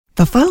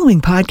The following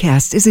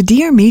podcast is a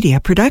Dear Media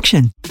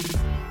production.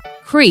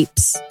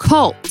 Creeps,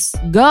 cults,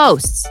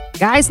 ghosts,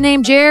 guys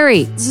named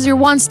Jerry. This is your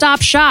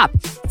one-stop shop.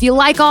 If you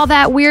like all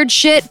that weird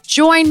shit,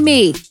 join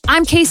me.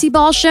 I'm Casey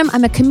Balsham.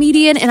 I'm a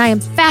comedian, and I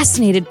am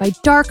fascinated by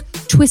dark,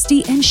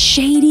 twisty, and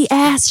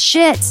shady-ass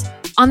shit.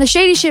 On the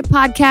Shady Shit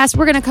podcast,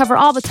 we're going to cover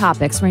all the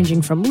topics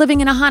ranging from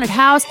living in a haunted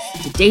house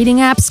to dating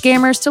app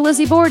scammers to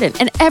Lizzie Borden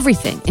and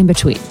everything in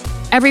between.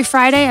 Every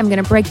Friday, I'm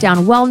going to break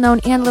down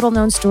well-known and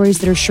little-known stories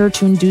that are sure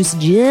to induce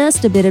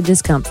just a bit of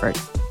discomfort.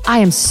 I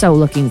am so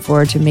looking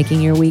forward to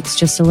making your weeks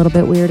just a little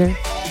bit weirder.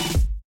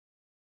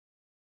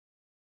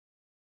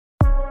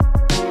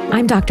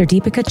 I'm Dr.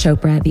 Deepika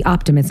Chopra, the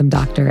Optimism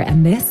Doctor,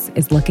 and this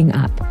is Looking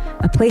Up,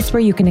 a place where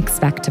you can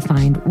expect to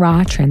find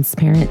raw,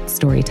 transparent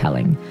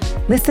storytelling.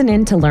 Listen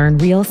in to learn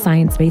real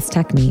science-based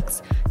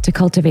techniques to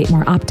cultivate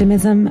more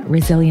optimism,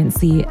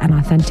 resiliency, and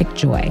authentic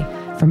joy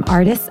from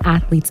artists,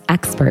 athletes,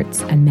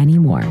 experts, and many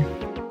more.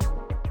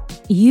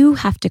 You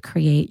have to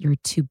create your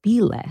to-be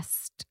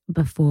list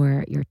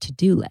before your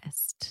to-do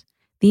list.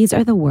 These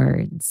are the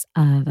words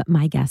of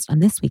my guest on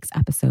this week's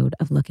episode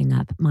of Looking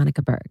Up,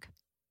 Monica Berg.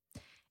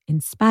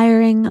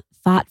 Inspiring,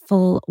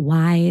 thoughtful,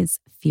 wise,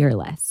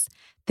 fearless.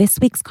 This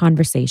week's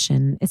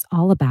conversation is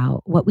all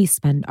about what we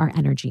spend our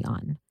energy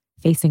on,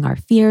 facing our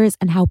fears,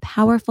 and how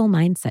powerful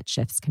mindset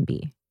shifts can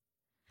be.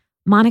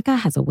 Monica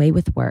has a way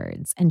with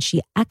words, and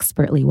she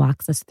expertly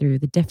walks us through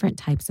the different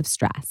types of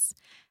stress,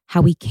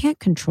 how we can't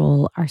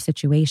control our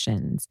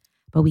situations,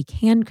 but we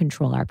can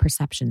control our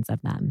perceptions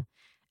of them,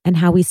 and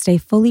how we stay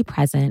fully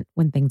present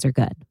when things are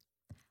good.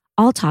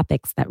 All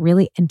topics that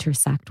really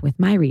intersect with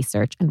my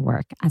research and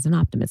work as an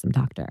optimism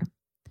doctor.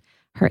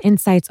 Her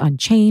insights on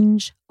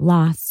change,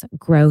 loss,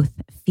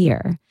 growth,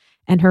 fear,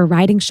 and her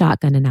riding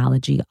shotgun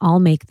analogy all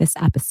make this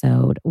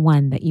episode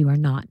one that you are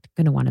not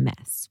going to want to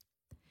miss.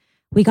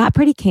 We got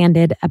pretty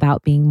candid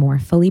about being more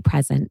fully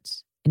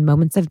present in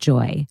moments of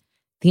joy,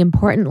 the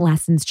important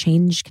lessons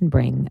change can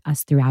bring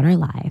us throughout our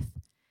life,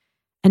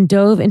 and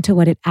dove into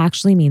what it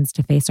actually means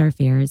to face our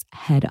fears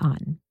head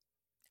on.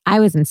 I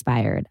was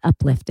inspired,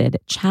 uplifted,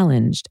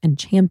 challenged, and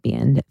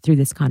championed through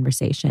this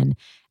conversation,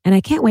 and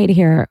I can't wait to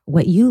hear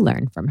what you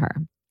learned from her.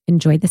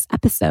 Enjoy this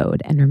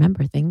episode, and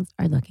remember, things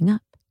are looking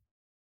up.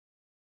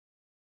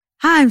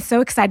 Hi, I'm so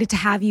excited to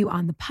have you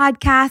on the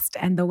podcast,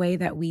 and the way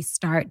that we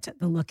start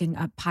the Looking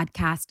Up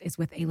podcast is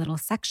with a little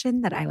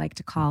section that I like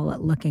to call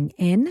Looking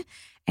In,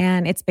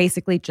 and it's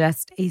basically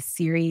just a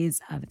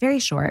series of very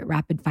short,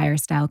 rapid-fire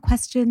style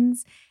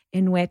questions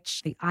in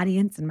which the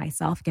audience and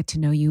myself get to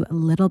know you a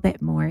little bit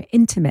more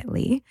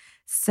intimately.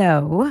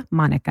 So,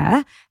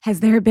 Monica, has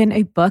there been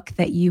a book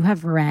that you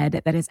have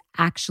read that has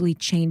actually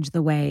changed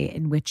the way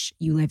in which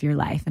you live your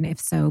life? And if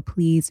so,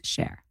 please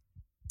share.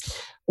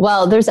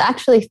 Well, there's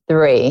actually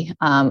three.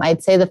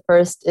 I'd say the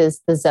first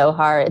is the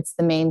Zohar. It's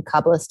the main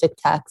Kabbalistic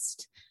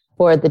text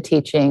for the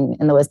teaching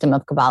and the wisdom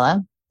of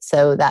Kabbalah.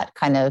 So that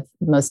kind of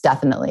most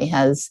definitely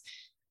has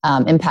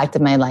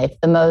impacted my life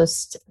the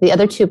most. The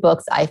other two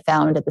books I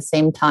found at the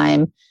same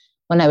time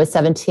when I was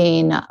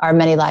 17 are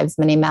Many Lives,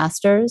 Many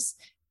Masters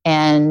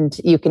and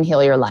You Can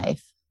Heal Your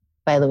Life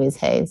by Louise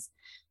Hayes.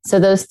 So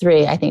those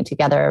three, I think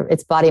together,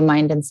 it's body,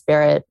 mind, and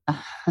spirit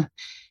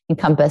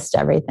encompassed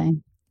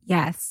everything.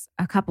 Yes,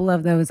 a couple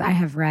of those I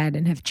have read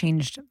and have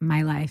changed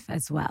my life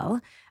as well.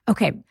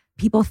 Okay,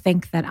 people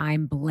think that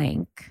I'm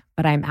blank,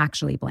 but I'm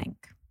actually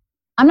blank.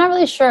 I'm not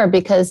really sure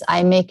because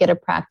I make it a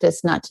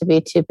practice not to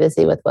be too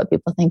busy with what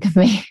people think of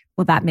me.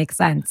 Well, that makes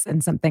sense,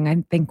 and something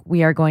I think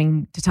we are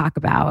going to talk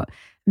about.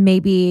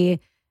 Maybe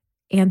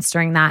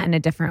answering that in a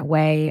different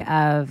way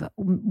of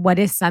what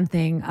is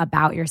something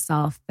about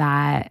yourself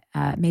that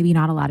maybe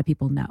not a lot of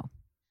people know?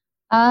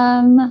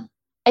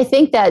 I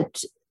think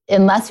that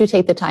unless you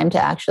take the time to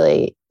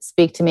actually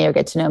speak to me or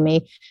get to know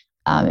me,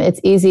 it's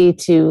easy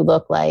to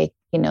look like,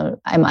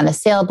 I'm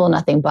unassailable,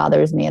 nothing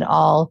bothers me at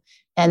all.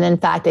 And in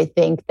fact, I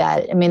think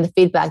that, the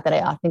feedback that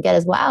I often get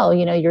is, wow,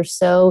 you're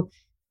so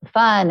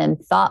fun and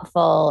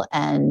thoughtful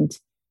and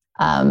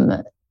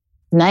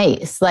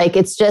nice. Like,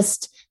 it's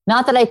just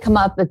not that I come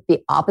up with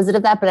the opposite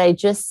of that, but I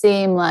just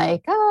seem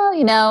like,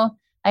 I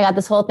got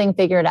this whole thing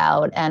figured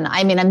out. And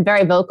I'm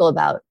very vocal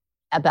about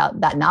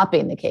that not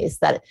being the case,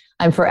 that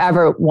I'm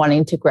forever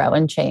wanting to grow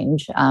and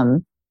change.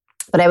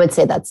 But I would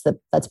say that's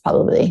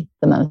probably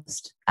the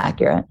most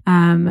accurate.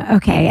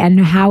 Okay. And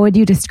how would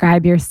you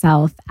describe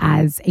yourself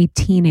as a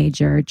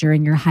teenager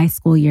during your high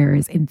school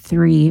years in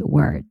 3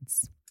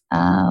 words?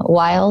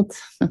 Wild,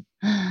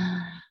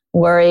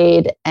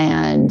 worried,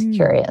 and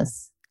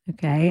curious.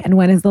 Okay. And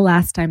when is the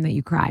last time that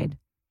you cried?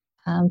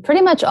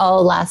 Pretty much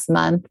all last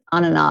month,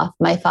 on and off.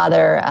 My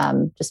father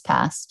just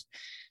passed.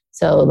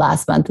 So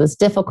last month was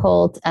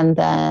difficult. And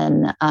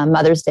then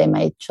Mother's Day,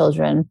 my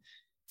children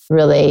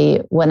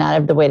really went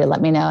out of the way to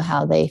let me know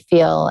how they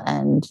feel.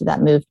 And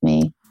that moved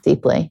me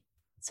deeply.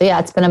 So yeah,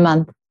 it's been a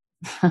month.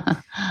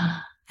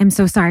 I'm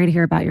so sorry to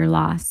hear about your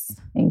loss.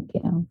 Thank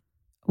you.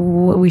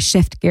 We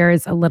shift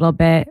gears a little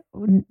bit.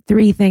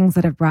 3 things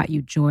that have brought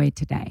you joy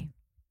today.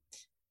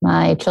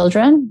 My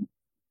children,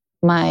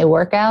 my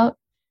workout,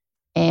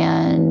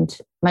 and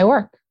my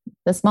work,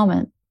 this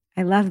moment.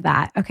 I love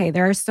that. Okay,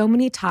 there are so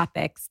many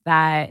topics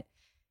that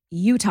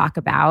you talk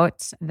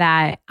about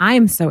that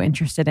I'm so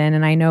interested in.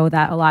 And I know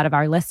that a lot of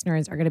our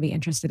listeners are going to be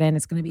interested in.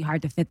 It's going to be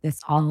hard to fit this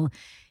all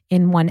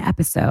in one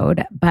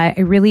episode, but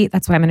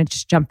that's why I'm going to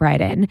just jump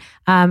right in.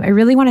 I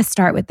really want to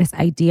start with this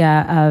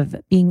idea of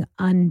being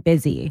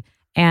unbusy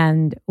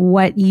and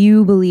what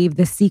you believe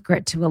the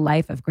secret to a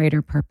life of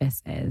greater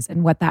purpose is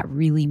and what that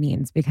really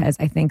means, because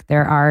I think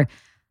there are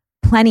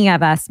many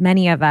of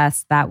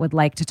us that would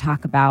like to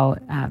talk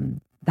about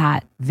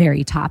that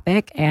very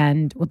topic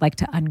and would like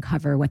to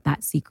uncover what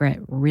that secret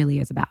really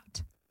is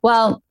about.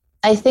 Well,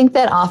 I think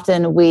that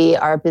often we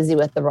are busy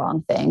with the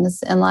wrong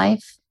things in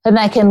life, and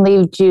that can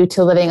lead you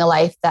to living a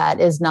life that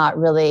is not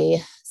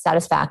really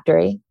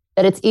satisfactory,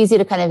 that it's easy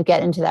to kind of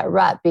get into that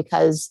rut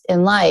because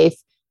in life,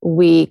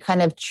 we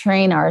kind of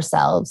train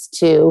ourselves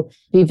to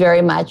be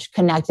very much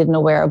connected and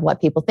aware of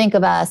what people think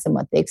of us and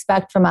what they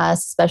expect from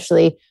us,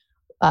 especially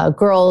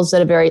girls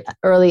at a very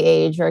early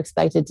age are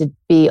expected to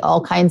be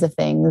all kinds of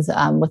things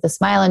with a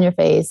smile on your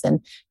face and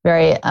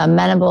very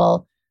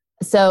amenable.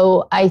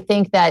 So I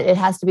think that it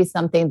has to be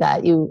something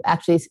that you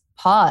actually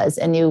pause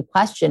and you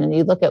question and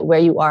you look at where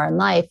you are in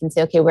life and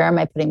say, okay, where am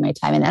I putting my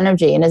time and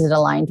energy? And is it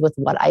aligned with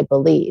what I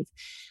believe?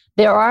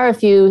 There are a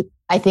few,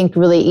 I think,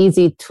 really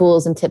easy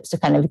tools and tips to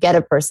kind of get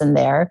a person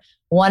there.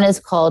 One is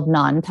called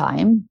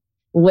non-time,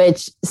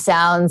 which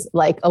sounds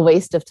like a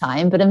waste of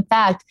time. But in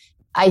fact,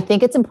 I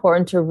think it's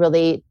important to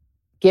really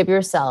give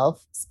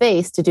yourself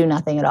space to do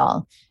nothing at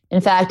all.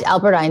 In fact,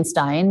 Albert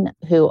Einstein,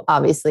 who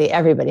obviously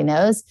everybody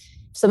knows,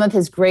 some of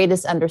his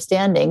greatest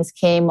understandings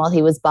came while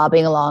he was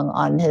bobbing along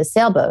on his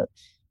sailboat.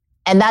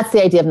 And that's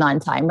the idea of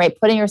non-time, right?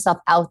 Putting yourself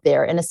out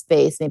there in a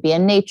space, maybe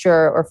in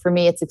nature, or for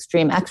me, it's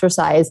extreme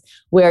exercise,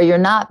 where you're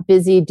not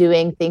busy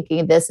doing,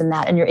 thinking this and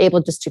that, and you're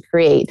able just to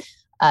create.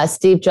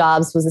 Steve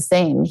Jobs was the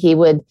same. He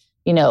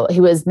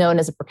was known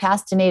as a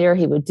procrastinator.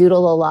 He would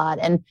doodle a lot.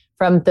 And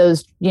from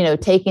those,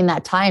 taking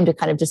that time to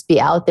kind of just be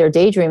out there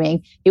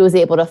daydreaming, he was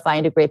able to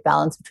find a great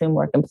balance between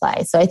work and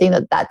play. So I think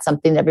that that's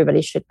something that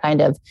everybody should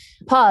kind of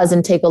pause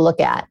and take a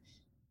look at.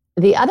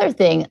 The other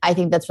thing I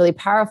think that's really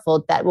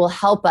powerful that will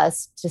help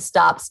us to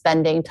stop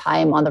spending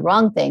time on the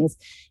wrong things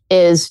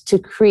is to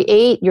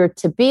create your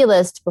to-be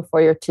list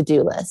before your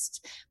to-do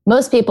list.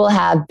 Most people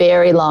have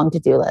very long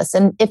to-do lists.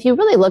 And if you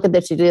really look at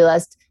the to-do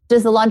list,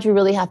 does the laundry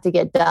really have to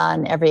get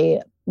done every,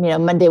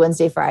 Monday,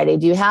 Wednesday, Friday?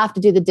 Do you have to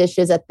do the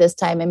dishes at this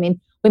time? I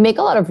mean, we make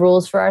a lot of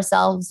rules for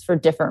ourselves for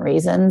different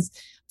reasons.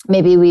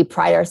 Maybe we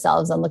pride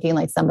ourselves on looking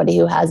like somebody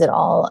who has it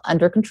all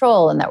under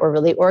control and that we're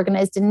really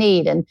organized and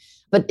neat.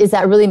 But is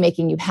that really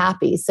making you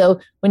happy? So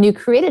when you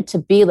create a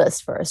to-be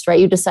list first, right,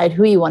 you decide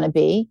who you want to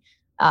be.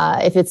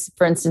 If it's,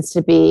 for instance,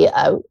 to be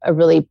a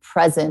really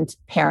present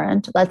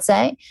parent, let's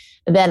say,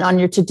 then on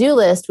your to-do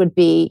list would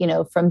be,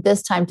 from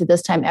this time to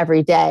this time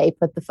every day,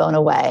 put the phone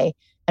away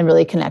and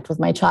really connect with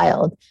my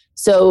child.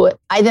 So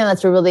I think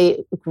that's a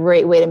really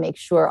great way to make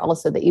sure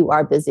also that you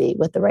are busy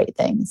with the right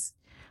things.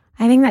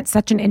 I think that's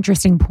such an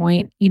interesting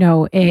point.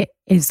 It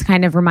is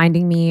kind of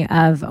reminding me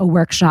of a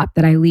workshop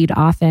that I lead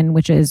often,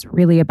 which is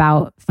really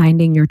about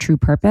finding your true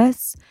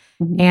purpose.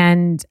 Mm-hmm.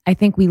 And I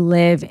think we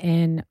live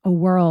in a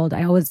world,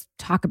 I always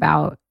talk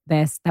about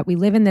this, that we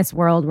live in this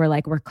world where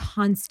we're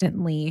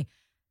constantly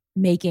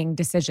making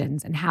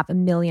decisions and have a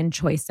million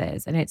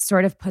choices. And it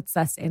sort of puts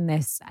us in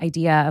this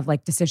idea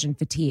of decision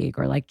fatigue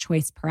or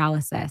choice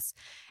paralysis.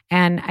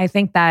 And I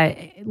think that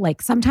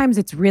sometimes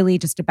it's really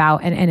just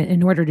about, and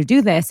in order to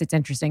do this, it's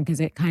interesting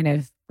because it kind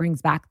of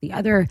brings back the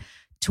other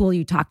tool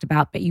you talked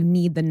about, but you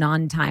need the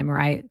non-time,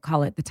 or I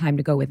call it the time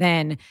to go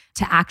within,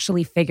 to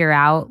actually figure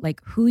out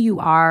who you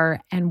are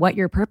and what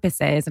your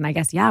purpose is. And I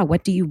guess,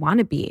 what do you want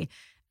to be?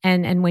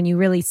 And when you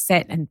really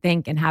sit and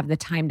think and have the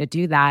time to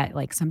do that,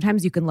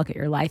 sometimes you can look at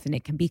your life and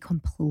it can be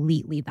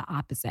completely the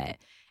opposite.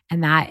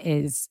 And that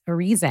is a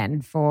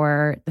reason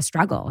for the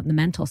struggle and the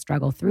mental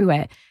struggle through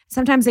it.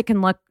 Sometimes it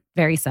can look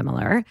very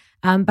similar.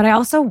 But I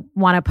also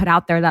want to put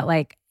out there that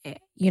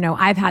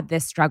I've had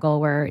this struggle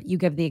where you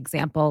give the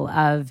example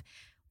of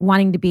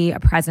wanting to be a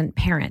present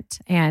parent.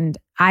 And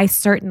I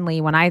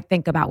certainly, when I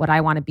think about what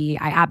I want to be,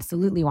 I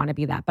absolutely want to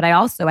be that. But I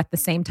also, at the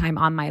same time,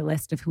 on my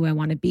list of who I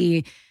want to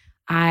be,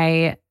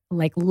 I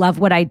love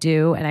what I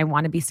do and I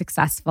want to be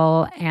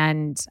successful.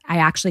 And I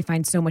actually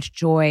find so much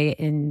joy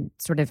in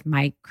sort of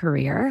my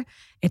career.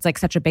 It's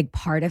such a big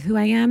part of who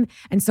I am.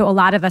 And so a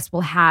lot of us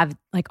will have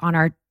on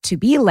our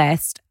to-be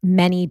list,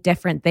 many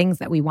different things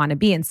that we want to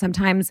be. And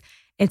sometimes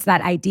it's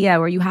that idea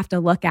where you have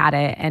to look at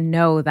it and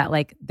know that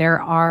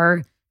there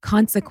are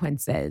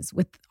consequences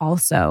with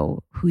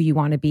also who you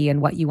want to be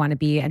and what you want to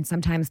be. And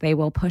sometimes they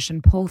will push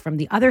and pull from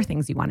the other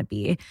things you want to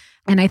be.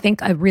 And I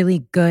think a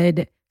really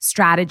good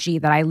strategy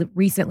that I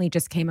recently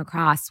just came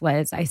across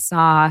was I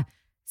saw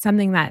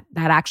something that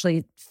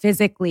actually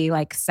physically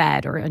like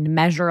said, or in a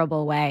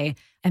measurable way.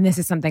 And this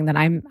is something that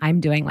I'm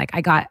doing. Like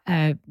I got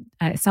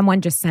someone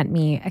just sent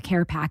me a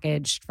care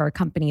package for a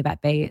company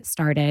that they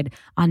started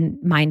on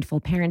mindful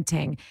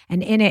parenting,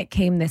 and in it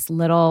came this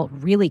little,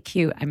 really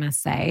cute, I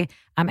must say.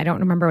 I don't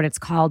remember what it's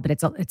called, but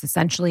it's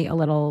essentially a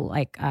little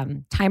like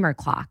timer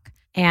clock.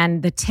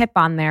 And the tip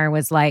on there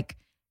was like,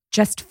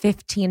 just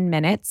 15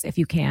 minutes if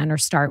you can, or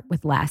start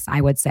with less.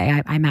 I would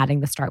say I'm adding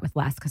the start with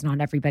less because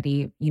not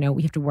everybody,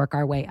 we have to work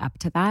our way up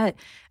to that.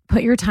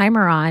 Put your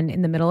timer on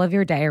in the middle of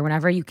your day or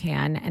whenever you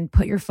can, and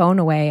put your phone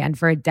away. And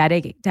for a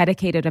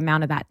dedicated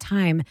amount of that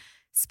time,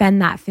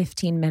 spend that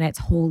 15 minutes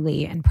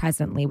wholly and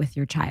presently with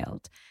your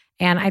child.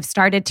 And I've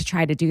started to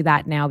try to do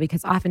that now,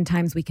 because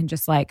oftentimes we can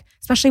just like,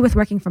 especially with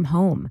working from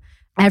home,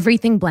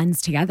 everything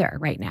blends together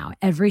right now.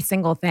 Every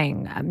single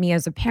thing. Me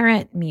as a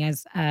parent, me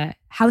as a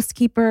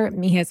housekeeper,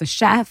 me as a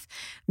chef,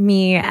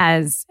 me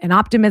as an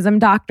optimism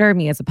doctor,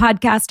 me as a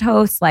podcast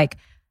host, like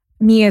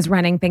me as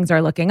running Things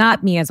Are Looking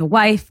Up, me as a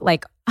wife,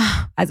 like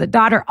as a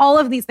daughter. All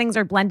of these things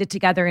are blended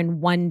together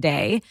in one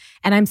day.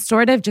 And I'm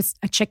sort of just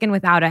a chicken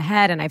without a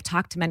head. And I've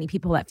talked to many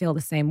people that feel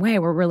the same way,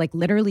 where we're like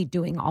literally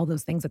doing all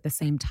those things at the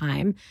same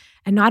time.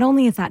 And not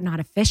only is that not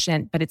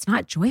efficient, but it's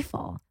not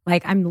joyful.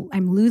 Like I'm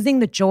losing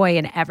the joy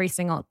in every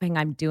single thing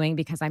I'm doing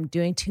because I'm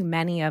doing too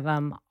many of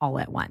them all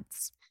at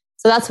once.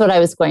 So that's what I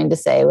was going to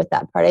say with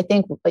that part. I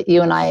think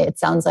you and I, it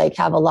sounds like,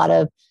 have a lot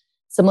of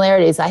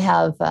similarities. I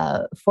have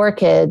 4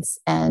 kids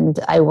and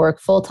I work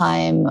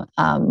full-time.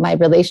 My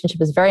relationship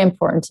is very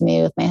important to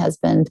me with my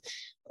husband.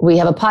 We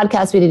have a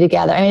podcast we do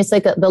together. I mean, it's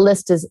like the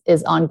list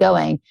is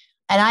ongoing.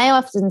 And I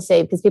often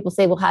say, because people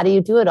say, well, how do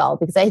you do it all?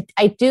 Because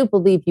I do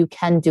believe you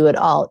can do it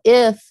all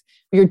if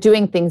you're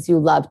doing things you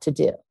love to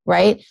do,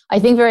 right? I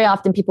think very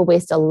often people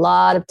waste a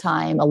lot of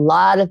time, a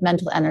lot of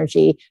mental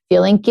energy,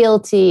 feeling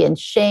guilty and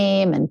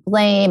shame and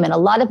blame and a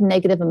lot of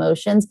negative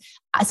emotions.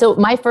 So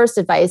my first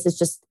advice is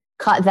just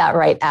cut that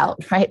right out,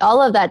 right?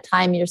 All of that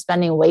time you're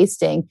spending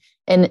wasting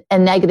in a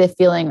negative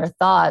feeling or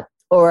thought,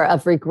 or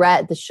of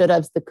regret, the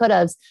should-haves, the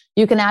could-haves,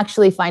 you can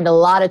actually find a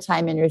lot of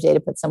time in your day to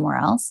put somewhere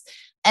else.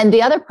 And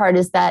the other part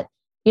is that,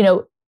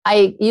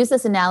 I use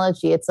this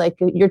analogy. It's like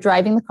you're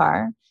driving the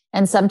car,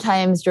 and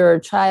sometimes your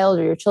child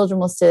or your children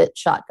will sit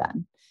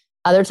shotgun.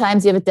 Other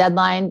times you have a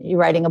deadline, you're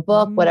writing a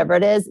book, whatever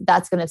it is,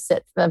 that's going to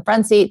sit in the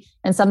front seat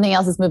and something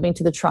else is moving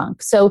to the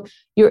trunk. So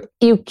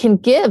you can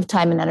give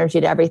time and energy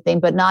to everything,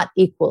 but not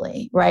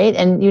equally, right?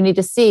 And you need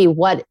to see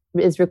what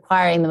is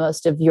requiring the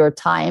most of your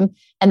time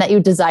and that you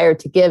desire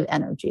to give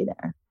energy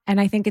there. And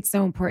I think it's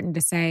so important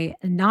to say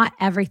not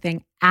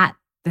everything at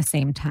the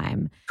same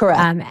time. Correct.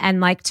 And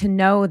like to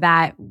know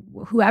that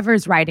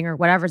whoever's riding or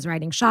whatever's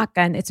riding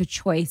shotgun, it's a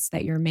choice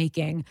that you're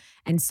making.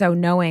 And so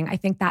knowing, I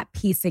think that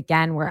piece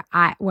again,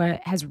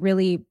 what has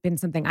really been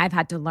something I've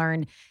had to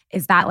learn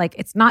is that like,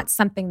 it's not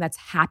something that's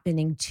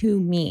happening to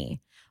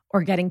me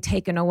or getting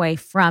taken away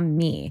from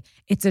me.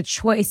 It's a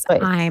choice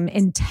I'm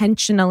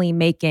intentionally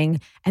making.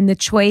 And the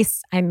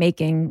choice I'm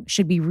making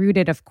should be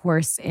rooted, of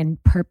course, in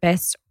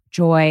purpose,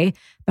 joy,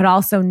 but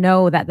also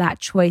know that that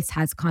choice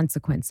has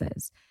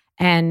consequences.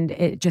 And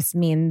it just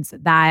means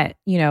that,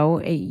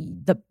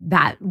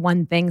 that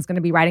one thing's going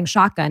to be riding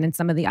shotgun and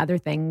some of the other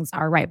things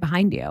are right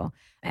behind you.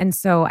 And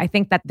so I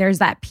think that there's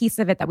that piece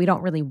of it that we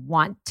don't really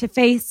want to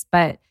face,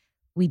 but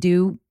we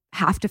do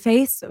have to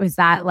face, is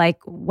that like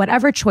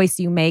whatever choice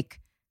you make,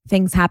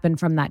 things happen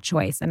from that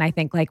choice. And I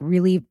think like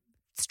really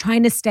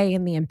trying to stay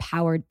in the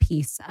empowered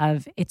piece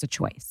of it's a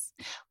choice.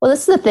 Well,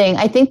 this is the thing.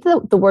 I think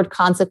the word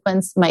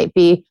consequence might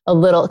be a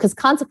little, because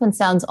consequence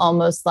sounds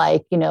almost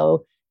like,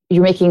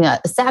 you're making a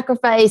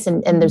sacrifice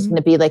and there's going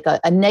to be like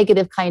a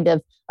negative kind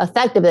of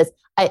effect of this.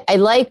 I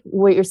like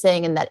what you're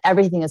saying in that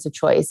everything is a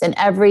choice, and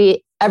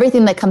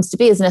everything that comes to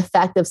be is an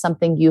effect of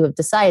something you have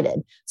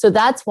decided. So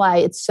that's why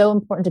it's so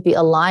important to be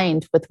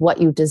aligned with what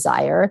you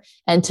desire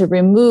and to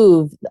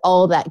remove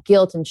all that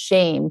guilt and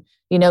shame,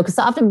 because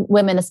often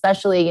women,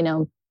 especially,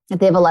 if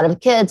they have a lot of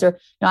kids, or,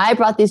 I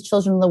brought these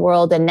children in the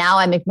world and now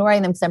I'm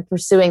ignoring them because I'm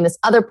pursuing this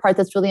other part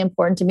that's really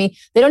important to me.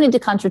 They don't need to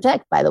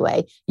contradict, by the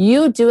way.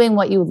 You doing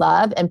what you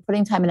love and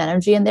putting time and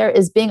energy in there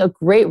is being a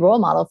great role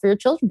model for your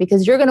children,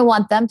 because you're going to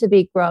want them to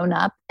be grown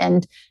up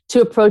and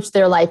to approach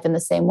their life in the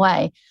same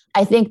way.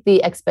 I think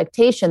the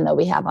expectation that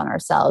we have on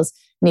ourselves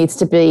needs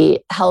to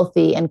be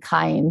healthy and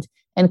kind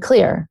and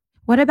clear.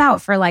 What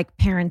about for like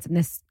parents, and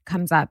this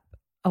comes up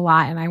a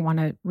lot and I want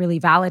to really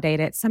validate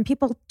it. Some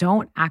people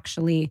don't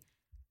actually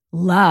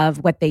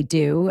love what they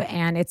do,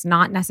 and it's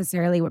not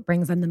necessarily what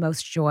brings them the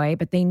most joy,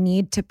 but they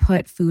need to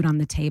put food on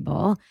the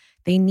table.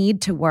 They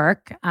need to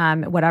work,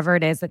 whatever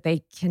it is that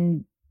they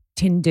can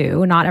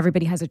do. Not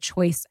everybody has a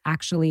choice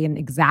actually in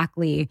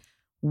exactly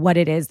what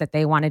it is that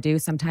they want to do.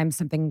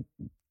 Sometimes an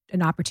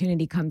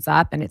opportunity comes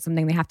up and it's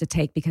something they have to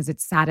take because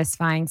it's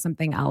satisfying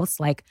something else,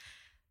 like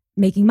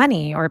making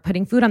money or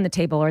putting food on the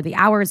table, or the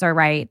hours are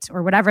right,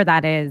 or whatever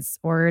that is,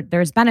 or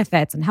there's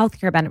benefits and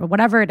healthcare benefits,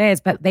 whatever it is,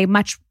 but they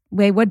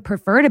would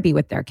prefer to be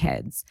with their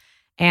kids.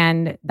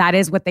 And that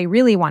is what they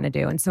really want to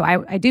do. And so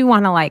I do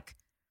want to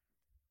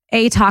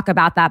talk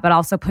about that, but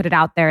also put it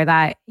out there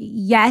that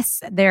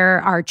yes,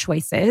 there are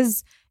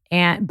choices,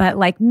 but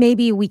like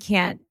maybe we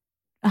can't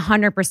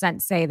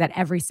 100% say that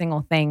every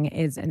single thing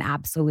is an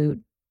absolute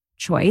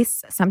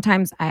choice.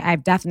 Sometimes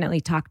I've definitely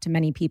talked to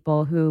many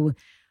people who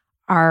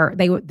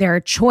their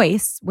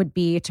choice would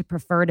be to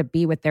prefer to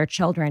be with their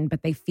children,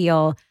 but they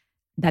feel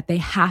that they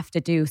have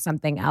to do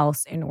something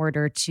else in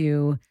order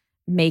to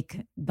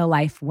make the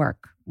life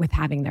work with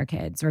having their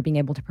kids or being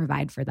able to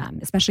provide for them,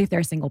 especially if they're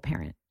a single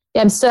parent.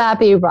 Yeah, I'm so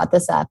happy you brought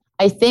this up.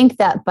 I think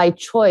that by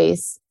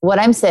choice, what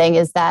I'm saying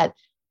is that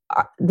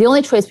the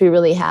only choice we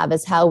really have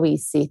is how we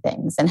see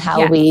things and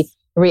how we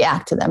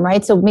react to them,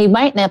 right? So we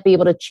might not be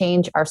able to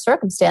change our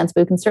circumstance,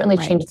 but we can certainly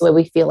change the way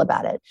we feel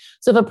about it.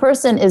 So if a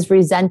person is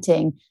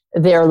resenting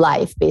their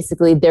life,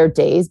 basically their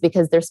days,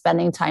 because they're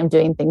spending time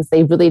doing things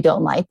they really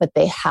don't like, but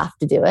they have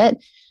to do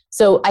it.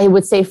 So I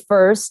would say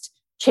first,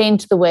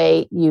 change the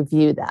way you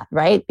view that,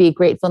 right? Be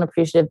grateful and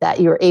appreciative that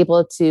you're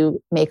able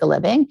to make a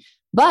living.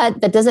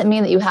 But that doesn't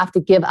mean that you have to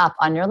give up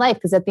on your life,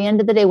 because at the end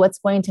of the day, what's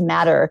going to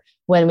matter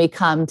when we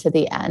come to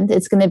the end?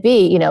 It's going to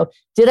be,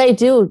 did I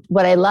do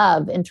what I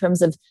love in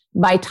terms of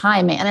my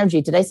time, my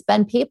energy? Did I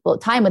spend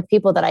time with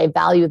people that I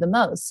value the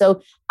most?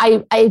 So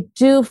I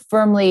do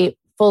fully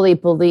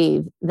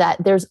believe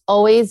that there's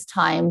always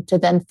time to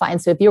then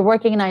find. So if you're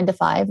working a 9 to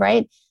 5,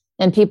 right?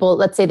 And people,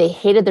 let's say they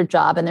hated their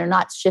job and they're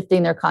not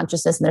shifting their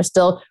consciousness and they're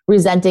still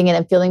resenting it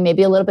and feeling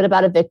maybe a little bit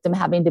about a victim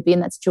having to be in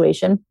that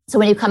situation. So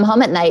when you come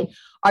home at night,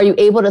 are you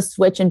able to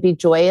switch and be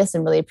joyous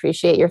and really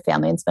appreciate your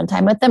family and spend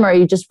time with them? Or are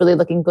you just really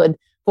looking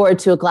forward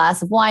to a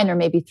glass of wine or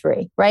maybe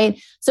 3,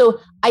 right? So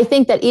I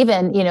think that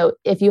even,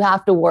 if you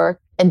have to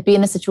work and be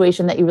in a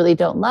situation that you really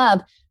don't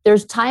love,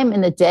 there's time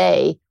in the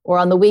day or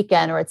on the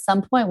weekend or at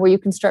some point where you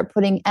can start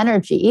putting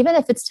energy, even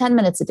if it's 10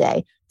 minutes a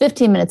day,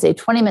 15 minutes a day,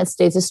 20 minutes a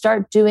day, to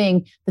start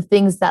doing the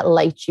things that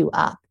light you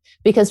up.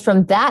 Because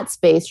from that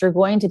space, you're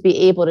going to be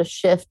able to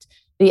shift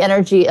the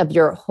energy of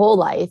your whole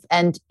life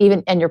and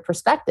your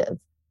perspective.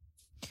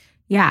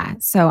 Yeah.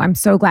 So I'm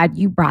so glad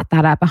you brought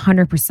that up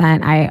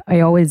 100%. I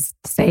always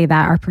say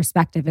that our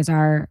perspective is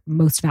our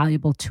most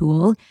valuable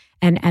tool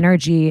and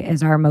energy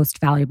is our most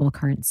valuable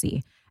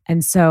currency.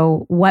 And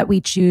so what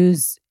we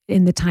choose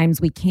in the times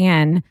we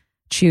can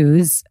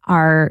choose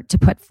are to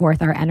put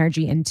forth our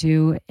energy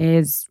into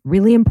is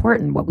really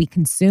important, what we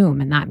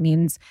consume. And that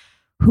means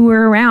who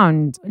we're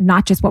around,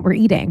 not just what we're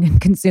eating and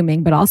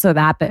consuming, but also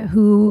that, but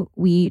who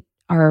we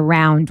are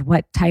around,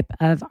 what type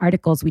of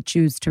articles we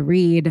choose to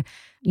read,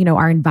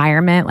 our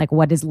environment, like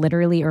what is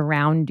literally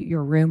around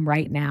your room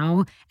right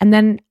now. And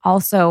then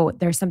also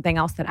there's something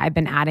else that I've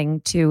been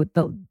adding to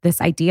this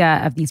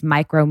idea of these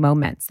micro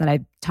moments that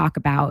I talk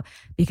about,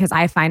 because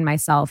I find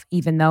myself,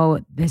 even though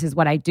this is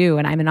what I do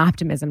and I'm an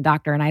optimism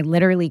doctor and I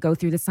literally go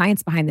through the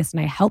science behind this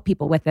and I help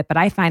people with it, but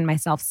I find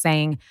myself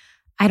saying,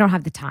 I don't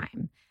have the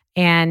time.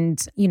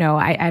 And,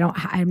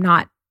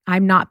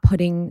 I'm not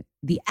putting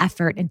the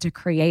effort into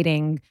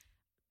creating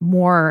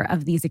more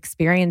of these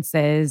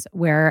experiences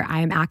where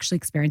I'm actually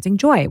experiencing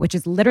joy, which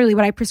is literally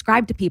what I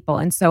prescribe to people.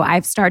 And so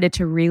I've started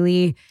to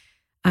really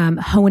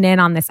hone in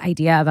on this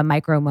idea of a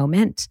micro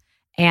moment.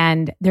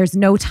 And there's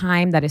no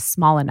time that is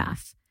small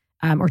enough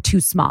or too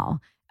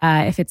small.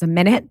 If it's a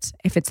minute,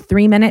 if it's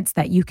 3 minutes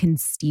that you can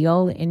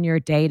steal in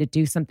your day to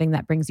do something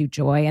that brings you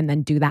joy, and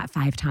then do that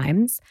 5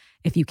 times.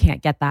 If you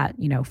can't get that,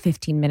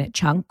 15-minute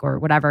chunk or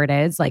whatever it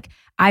is, like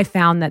I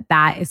found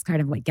that is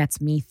kind of what gets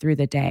me through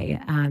the day.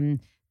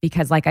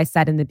 Because like I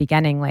said in the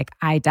beginning, like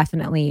I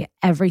definitely,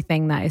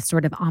 everything that is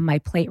sort of on my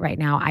plate right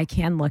now, I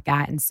can look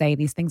at and say,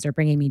 these things are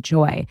bringing me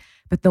joy.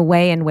 But the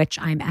way in which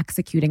I'm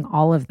executing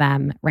all of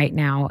them right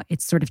now,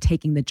 it's sort of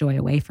taking the joy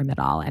away from it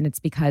all. And it's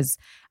because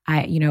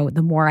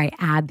the more I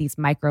add these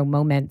micro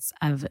moments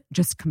of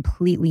just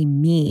completely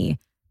me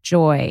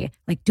joy,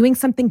 like doing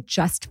something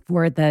just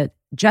for the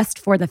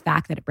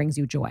fact that it brings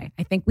you joy.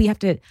 I think we have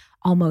to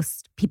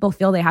people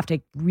feel they have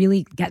to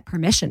really get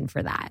permission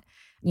for that.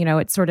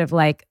 It's sort of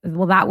like,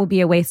 well, that will be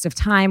a waste of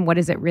time. What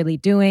is it really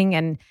doing?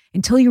 And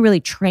until you really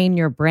train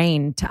your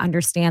brain to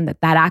understand that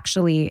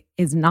actually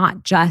is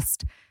not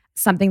just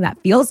something that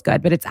feels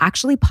good, but it's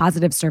actually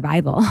positive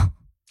survival.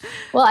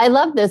 Well, I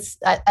love this.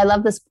 I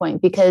love this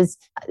point because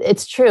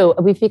it's true.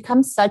 We've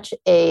become such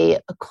a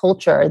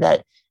culture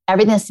that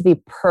everything has to be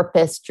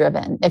purpose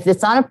driven. If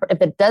there's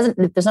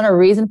not a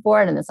reason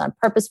for it and it's not a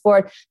purpose for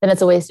it, then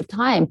it's a waste of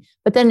time.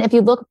 But then if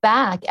you look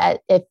back at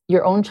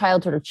your own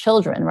childhood or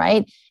children,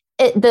 right?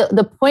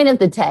 The point of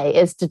the day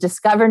is to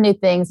discover new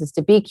things, is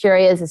to be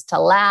curious, is to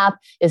laugh,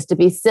 is to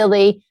be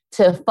silly,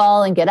 to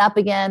fall and get up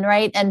again,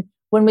 right? And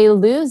when we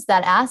lose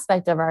that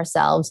aspect of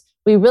ourselves,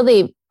 we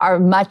really are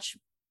much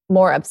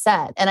more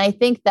upset. And I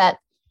think that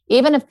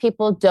even if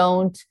people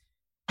don't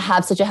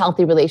have such a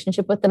healthy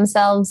relationship with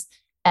themselves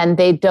and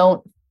they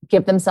don't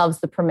give themselves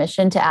the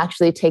permission to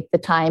actually take the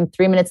time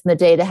 3 minutes in the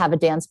day to have a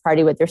dance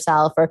party with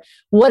yourself or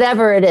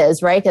whatever it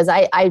is, right? Because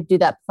I do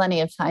that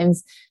plenty of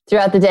times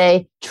throughout the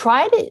day.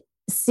 Try to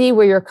see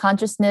where your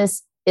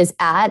consciousness is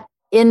at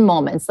in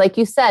moments. Like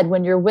you said,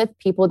 when you're with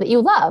people that you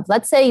love.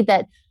 Let's say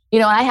that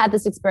I had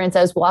this experience.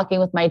 I was walking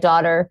with my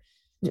daughter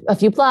a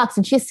few blocks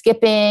and she's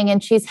skipping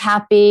and she's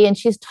happy and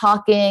she's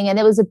talking and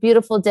it was a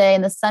beautiful day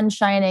and the sun's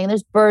shining and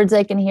there's birds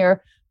I can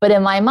hear. But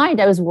in my mind,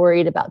 I was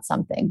worried about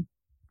something.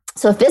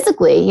 So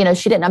physically,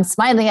 I'm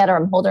smiling at her,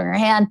 I'm holding her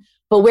hand,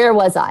 but where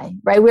was I,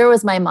 right? Where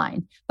was my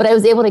mind? But I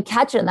was able to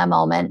catch it in that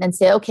moment and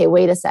say, okay,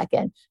 wait a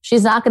second.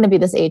 She's not going to be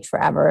this age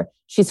forever.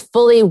 She's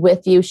fully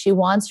with you. She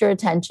wants your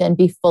attention,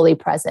 be fully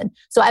present.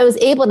 So I was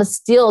able to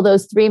steal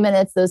those 3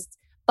 minutes, those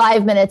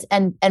 5 minutes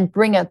and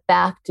bring it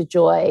back to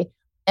joy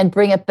and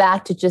bring it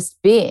back to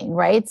just being,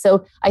 right?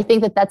 So I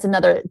think that that's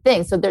another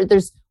thing. So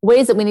there's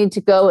ways that we need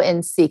to go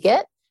and seek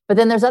it, but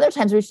then there's other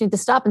times where we just need to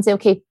stop and say,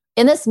 okay,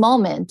 in this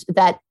moment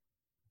that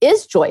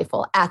is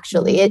joyful,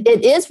 actually, it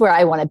is where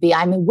I want to be.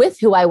 I'm with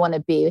who I want to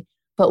be,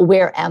 but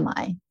where am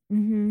I?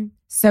 Mm-hmm.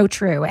 So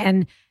true.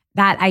 And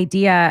that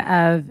idea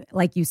of,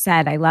 like you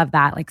said, I love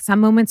that. Like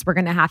some moments we're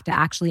going to have to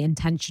actually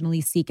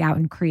intentionally seek out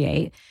and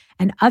create.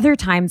 And other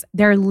times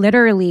they're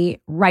literally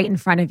right in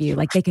front of you.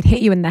 Like they could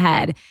hit you in the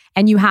head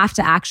and you have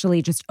to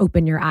actually just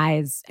open your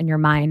eyes and your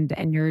mind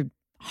and your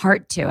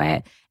heart to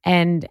it.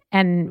 And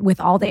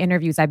with all the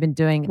interviews I've been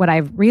doing, what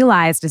I've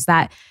realized is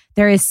that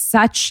there is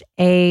such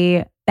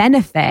a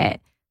benefit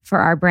for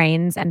our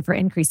brains and for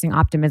increasing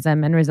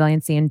optimism and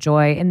resiliency and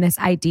joy in this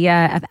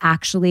idea of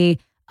actually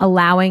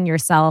allowing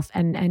yourself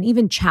and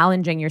even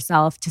challenging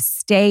yourself to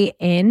stay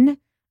in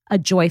a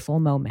joyful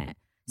moment.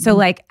 So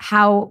like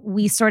how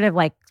we sort of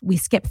like, we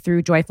skip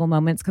through joyful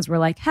moments because we're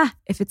like,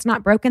 if it's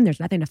not broken, there's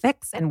nothing to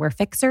fix and we're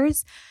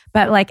fixers.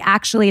 But like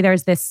actually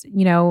there's this,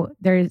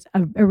 there's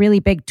a really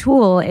big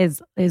tool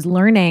is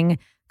learning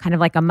kind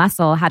of like a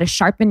muscle, how to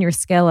sharpen your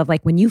skill of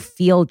like when you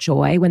feel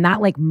joy, when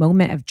that like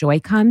moment of joy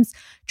comes,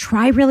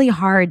 try really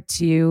hard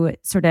to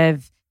sort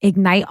of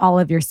ignite all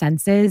of your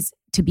senses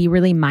to be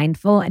really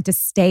mindful and to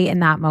stay in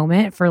that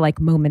moment for like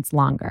moments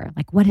longer.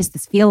 Like, what does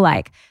this feel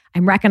like?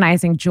 I'm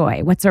recognizing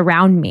joy. What's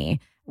around me?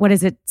 What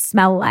does it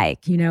smell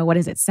like? What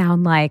does it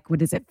sound like? What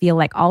does it feel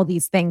like? All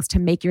these things to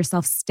make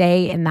yourself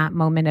stay in that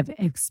moment of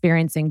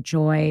experiencing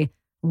joy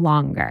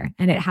longer.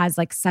 And it has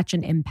like such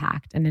an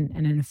impact and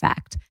an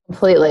effect.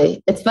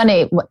 Completely. It's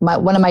funny.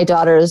 One of my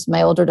daughters,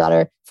 my older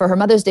daughter, for her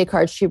Mother's Day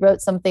card, she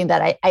wrote something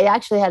that I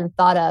actually hadn't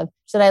thought of.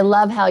 She said, I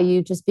love how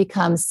you just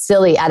become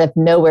silly out of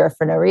nowhere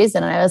for no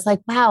reason. And I was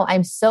like, wow,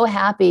 I'm so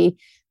happy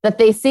that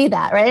they see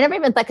that, right? I never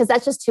even thought, because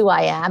that's just who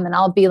I am. And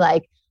I'll be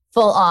like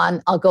full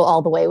on, I'll go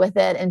all the way with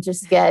it and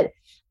just get,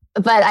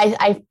 but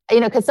I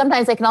because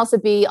sometimes I can also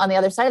be on the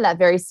other side of that,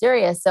 very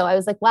serious. So I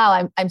was like,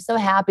 wow, I'm so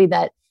happy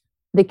that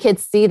the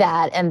kids see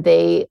that and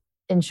they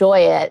enjoy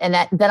it. And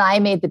that then I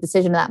made the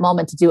decision in that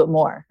moment to do it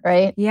more,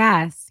 right?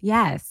 Yes.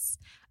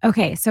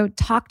 Okay. So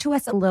talk to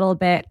us a little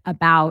bit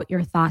about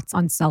your thoughts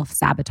on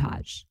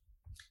self-sabotage.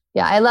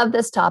 Yeah, I love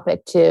this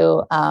topic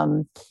too,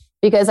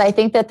 because I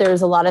think that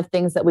there's a lot of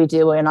things that we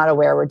do, we're not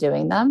aware we're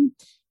doing them.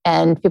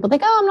 And people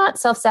think, oh, I'm not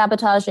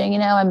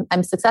self-sabotaging,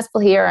 I'm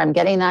successful here, I'm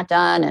getting that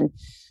done.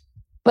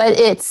 But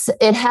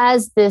it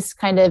has this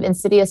kind of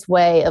insidious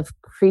way of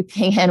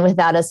creeping in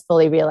without us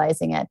fully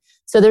realizing it.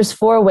 So there's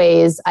 4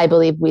 ways I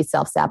believe we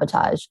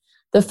self-sabotage.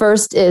 The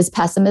first is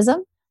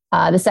pessimism.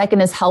 The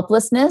second is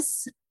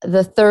helplessness.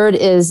 The third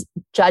is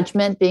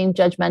judgment, being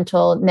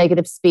judgmental.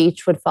 Negative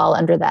speech would fall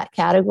under that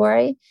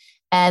category.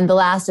 And the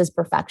last is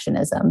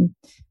perfectionism,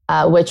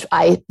 which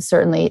I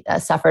certainly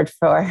suffered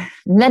for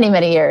many,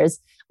 many years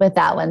with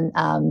that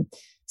one.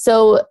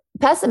 So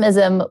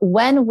pessimism,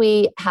 when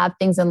we have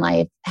things in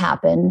life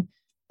happen,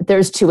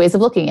 there's 2 ways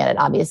of looking at it,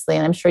 obviously.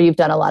 And I'm sure you've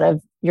done a lot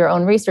of your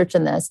own research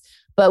in this,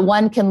 but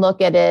one can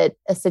look at it,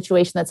 a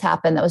situation that's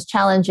happened that was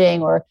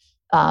challenging, or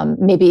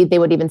maybe they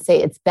would even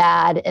say it's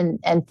bad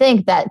and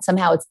think that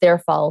somehow it's their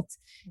fault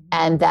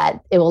and that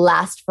it will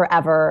last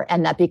forever.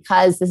 And that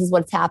because this is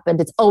what's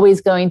happened, it's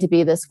always going to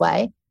be this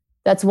way.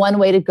 That's one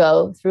way to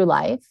go through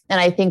life.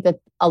 And I think that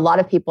a lot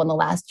of people in the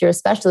last year,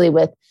 especially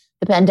with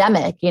the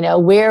pandemic,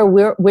 where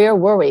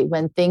were we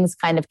when things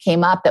kind of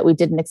came up that we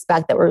didn't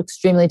expect, that were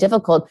extremely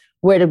difficult?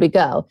 Where did we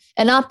go?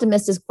 An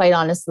optimist is quite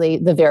honestly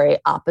the very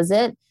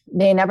opposite.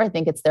 They never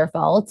think it's their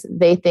fault.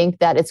 They think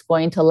that it's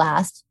going to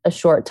last a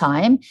short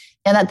time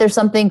and that there's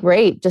something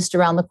great just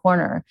around the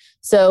corner.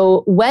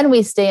 So when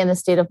we stay in the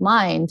state of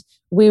mind,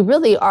 we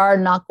really are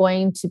not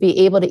going to be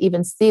able to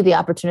even see the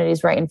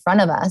opportunities right in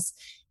front of us.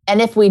 And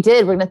if we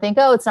did, we're going to think,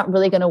 oh, it's not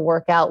really going to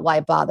work out.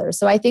 Why bother?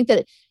 So I think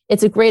that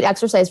it's a great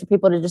exercise for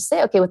people to just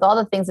say, okay, with all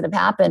the things that have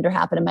happened or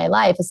happened in my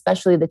life,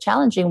 especially the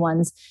challenging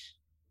ones,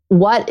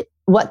 what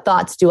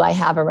thoughts do I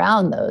have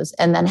around those?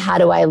 And then how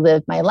do I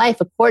live my life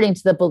according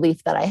to the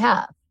belief that I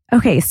have?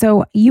 Okay,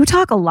 so you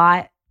talk a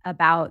lot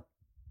about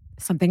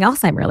something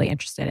else I'm really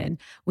interested in,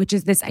 which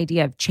is this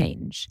idea of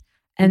change.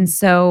 And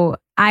so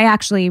I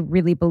actually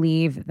really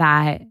believe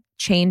that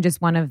change is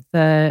one of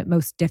the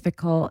most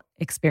difficult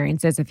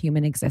experiences of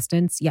human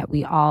existence, yet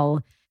we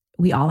all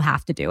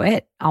have to do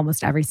it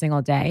almost every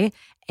single day.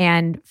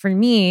 And for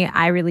me,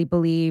 I really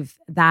believe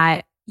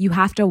that you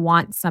have to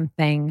want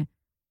something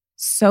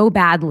so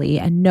badly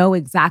and know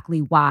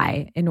exactly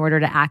why in order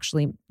to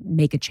actually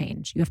make a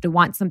change. You have to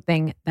want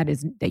something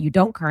that you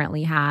don't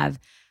currently have,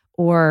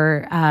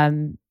 or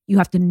you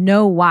have to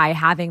know why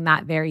having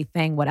that very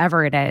thing,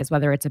 whatever it is,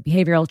 whether it's a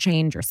behavioral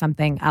change or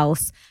something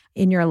else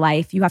in your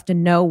life, you have to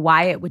know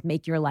why it would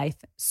make your life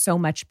so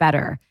much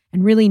better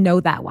and really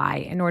know that why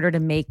in order to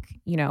make,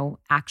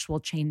 actual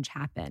change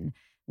happen.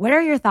 What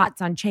are your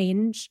thoughts on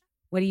change?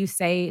 What do you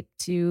say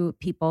to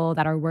people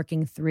that are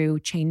working through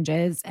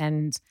changes?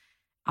 And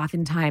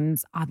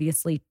oftentimes,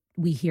 obviously,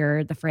 we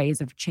hear the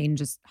phrase of change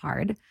is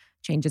hard,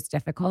 change is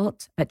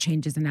difficult, but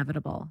change is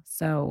inevitable.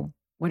 So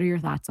what are your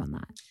thoughts on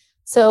that?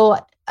 So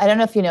I don't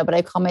know if you know, but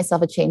I call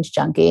myself a change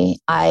junkie.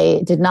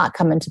 I did not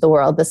come into the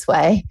world this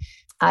way.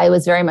 I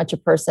was very much a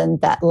person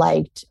that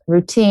liked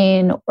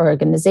routine,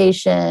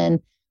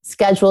 organization,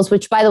 schedules,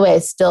 which by the way,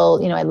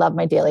 still, I love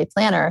my daily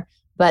planner,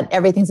 but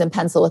everything's in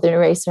pencil with an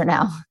eraser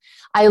now.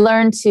 I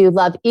learned to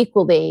love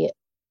equally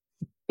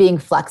being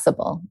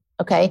flexible.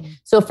 Okay.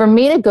 So for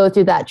me to go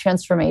through that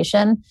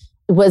transformation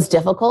was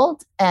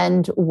difficult.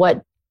 And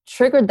what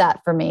triggered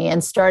that for me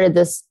and started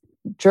this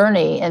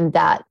journey in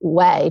that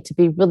way to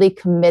be really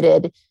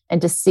committed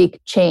and to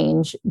seek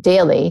change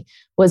daily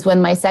was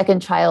when my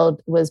second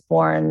child was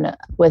born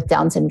with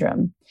Down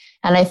syndrome.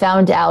 And I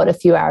found out a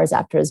few hours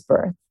after his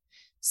birth.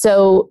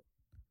 So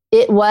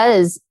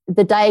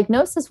the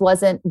diagnosis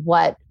wasn't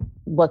what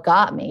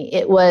got me.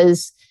 It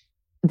was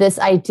this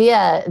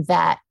idea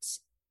that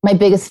my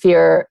biggest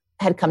fear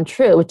had come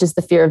true, which is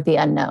the fear of the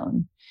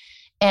unknown.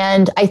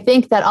 And I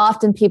think that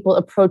often people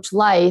approach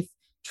life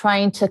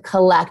trying to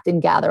collect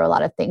and gather a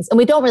lot of things. And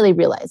we don't really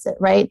realize it,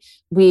 right?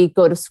 We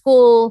go to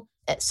school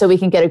so we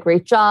can get a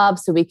great job,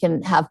 so we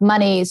can have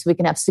money, so we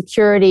can have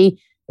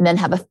security, and then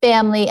have a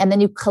family. And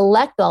then you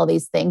collect all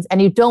these things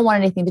and you don't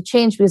want anything to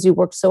change because you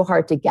worked so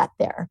hard to get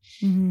there.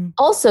 Mm-hmm.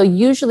 Also,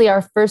 usually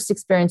our first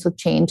experience with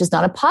change is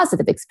not a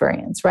positive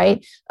experience,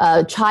 right?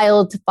 A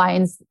child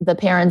finds the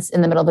parents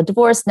in the middle of a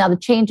divorce. Now the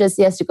change is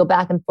he has to go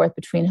back and forth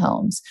between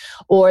homes.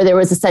 Or there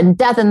was a sudden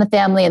death in the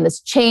family and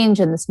this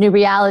change and this new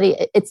reality,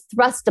 it's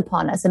thrust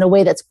upon us in a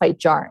way that's quite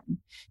jarring.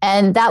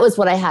 And that was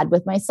what I had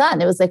with my son.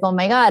 It was like, oh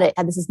my God,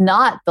 this is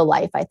not the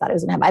life I thought I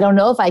was going to have. I don't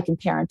know if I can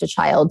parent a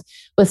child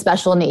with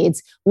special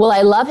needs. Will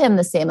I love him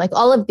the same? Like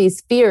all of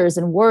these fears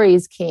and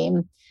worries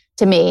came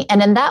to me.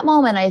 And in that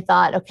moment, I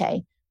thought,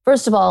 okay,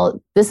 first of all,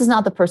 this is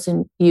not the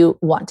person you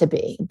want to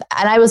be.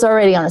 And I was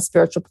already on a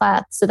spiritual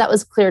path. So that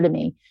was clear to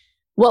me.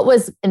 What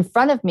was in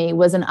front of me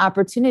was an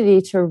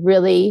opportunity to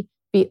really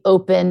be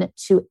open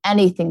to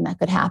anything that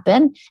could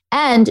happen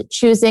and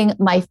choosing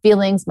my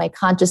feelings, my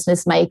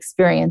consciousness, my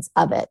experience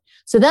of it.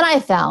 So then I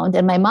found,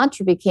 and my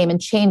mantra became, in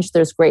change,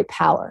 there's great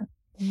power.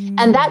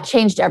 And that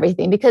changed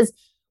everything, because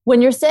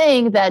when you're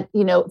saying that,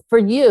 for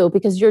you,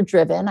 because you're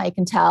driven, I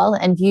can tell,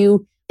 and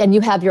you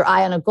have your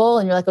eye on a goal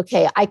and you're like,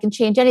 okay, I can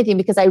change anything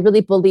because I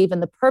really believe in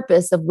the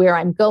purpose of where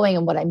I'm going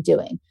and what I'm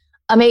doing.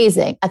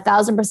 Amazing.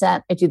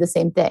 1,000%. I do the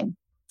same thing.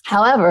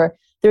 However,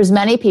 there's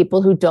many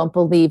people who don't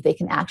believe they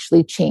can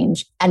actually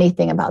change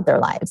anything about their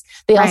lives.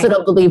 They also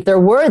don't believe they're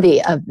worthy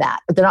of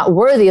that. They're not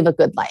worthy of a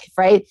good life,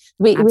 right?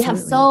 We have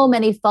so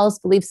many false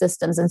belief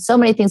systems and so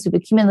many things we've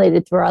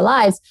accumulated through our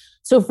lives.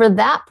 So for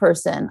that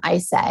person, I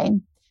say,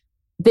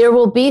 there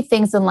will be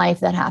things in life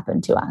that happen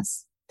to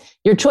us.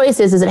 Your choice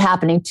is it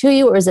happening to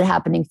you or is it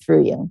happening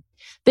through you?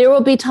 There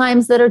will be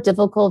times that are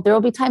difficult. There will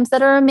be times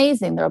that are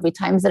amazing. There will be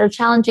times that are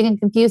challenging and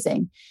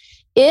confusing.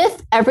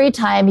 If every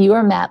time you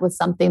are met with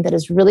something that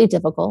is really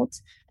difficult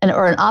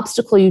or an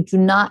obstacle you do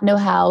not know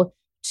how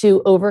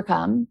to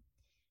overcome,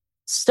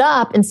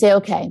 stop and say,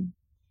 okay,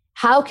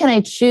 how can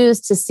I choose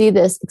to see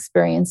this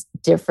experience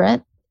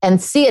different and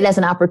see it as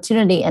an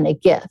opportunity and a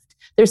gift?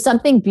 There's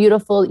something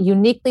beautiful,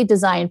 uniquely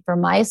designed for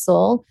my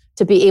soul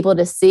to be able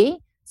to see,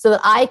 so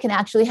that I can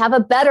actually have a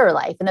better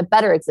life and a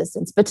better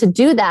existence. But to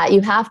do that, you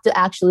have to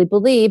actually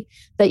believe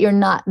that you're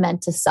not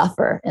meant to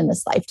suffer in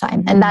this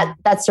lifetime. And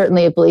that's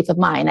certainly a belief of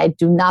mine. I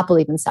do not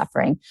believe in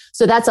suffering.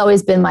 So that's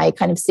always been my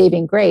kind of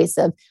saving grace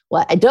of,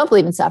 well, I don't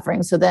believe in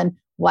suffering. So then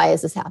why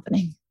is this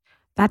happening?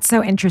 That's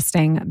so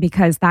interesting,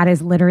 because that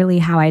is literally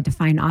how I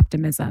define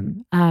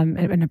optimism.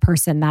 And a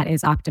person that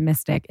is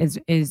optimistic is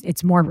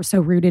it's more so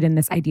rooted in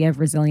this idea of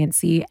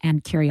resiliency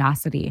and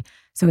curiosity.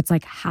 So it's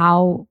like,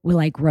 how will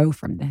I grow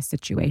from this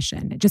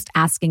situation? Just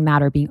asking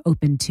that or being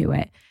open to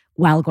it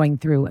while going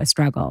through a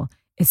struggle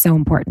is so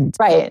important.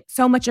 Right.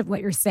 So much of what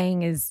you're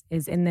saying is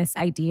in this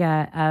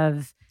idea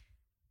of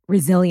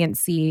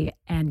resiliency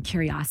and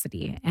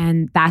curiosity.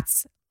 And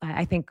that's,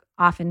 I think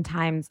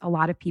oftentimes a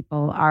lot of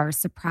people are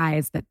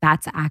surprised that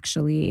that's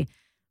actually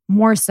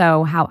more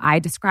so how I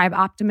describe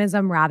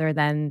optimism rather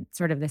than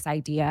sort of this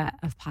idea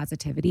of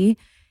positivity.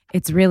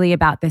 It's really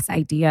about this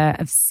idea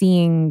of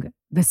seeing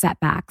the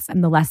setbacks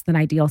and the less than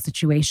ideal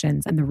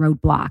situations and the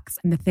roadblocks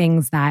and the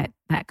things that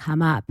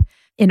come up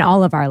in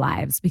all of our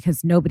lives,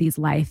 because nobody's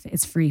life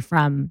is free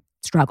from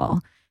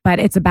struggle. But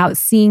it's about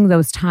seeing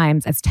those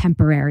times as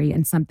temporary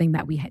and something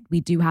that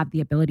we do have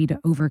the ability to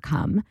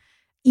overcome,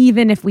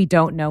 even if we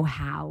don't know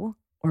how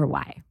or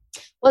why.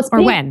 Well,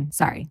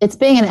 it's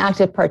being an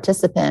active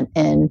participant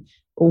in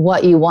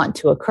what you want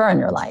to occur in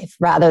your life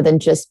rather than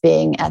just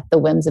being at the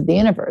whims of the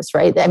universe,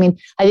 right? I mean,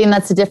 I think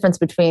that's the difference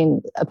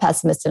between a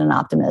pessimist and an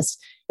optimist.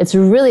 It's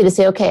really to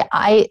say, okay,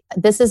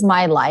 this is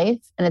my life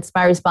and it's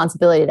my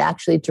responsibility to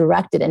actually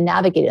direct it and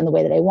navigate it in the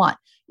way that I want.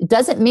 It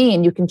doesn't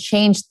mean you can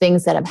change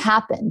things that have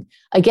happened.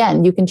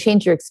 Again, you can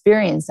change your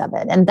experience of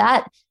it. And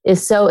that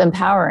is so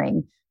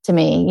empowering to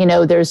me. You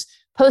know, there's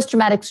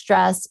post-traumatic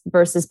stress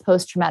versus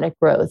post-traumatic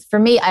growth. For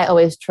me, I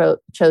always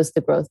chose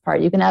the growth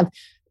part. You can have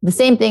the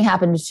same thing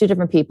happen to two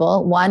different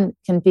people. One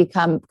can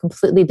become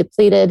completely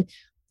depleted,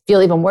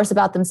 feel even worse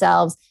about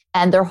themselves,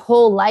 and their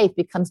whole life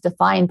becomes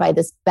defined by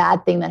this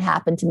bad thing that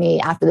happened to me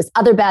after this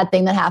other bad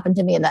thing that happened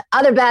to me and that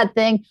other bad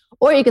thing.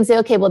 Or you can say,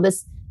 okay, well,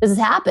 this has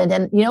happened.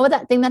 And you know what,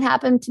 that thing that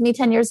happened to me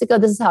 10 years ago,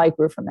 this is how I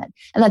grew from it.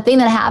 And that thing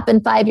that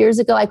happened 5 years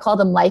ago, I call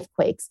them life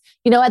quakes.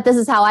 You know what, this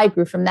is how I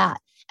grew from that.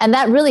 And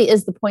that really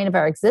is the point of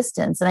our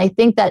existence. And I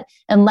think that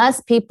unless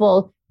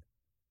people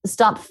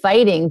stop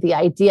fighting the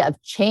idea of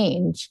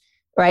change,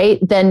 right,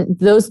 then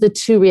those are the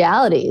two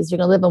realities. You're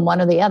going to live in one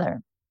or the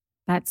other.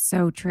 That's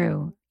so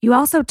true. You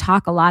also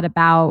talk a lot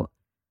about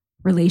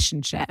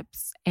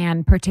relationships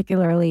and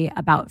particularly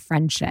about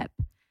friendship.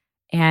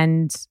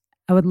 And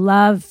I would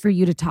love for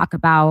you to talk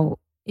about,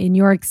 in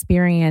your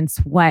experience,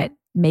 what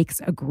makes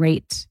a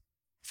great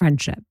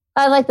friendship.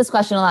 I like this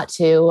question a lot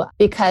too,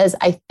 because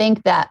I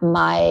think that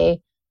my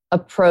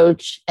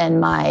approach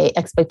and my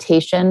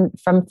expectation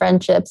from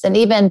friendships, and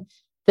even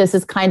this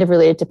is kind of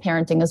related to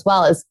parenting as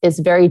well, is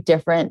very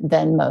different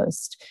than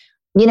most.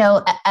 You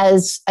know,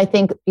 as I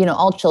think, you know,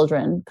 all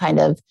children kind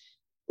of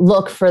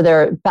look for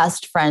their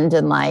best friend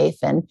in life.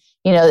 And,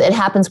 you know, it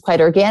happens quite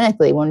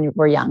organically when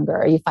we're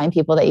younger. You find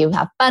people that you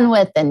have fun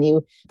with and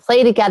you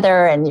play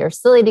together and you're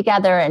silly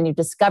together and you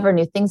discover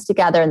new things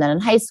together. And then in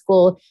high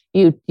school,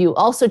 you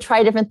also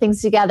try different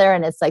things together.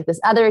 And it's like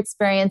this other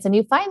experience. And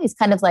you find these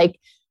kind of like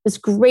this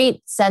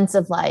great sense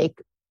of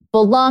like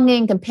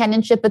belonging,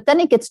 companionship, but then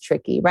it gets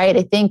tricky, right?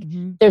 I think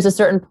there's a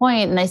certain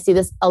point, and I see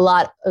this a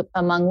lot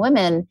among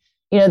women,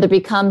 you know, there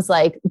becomes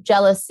like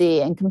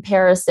jealousy and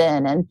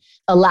comparison and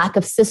a lack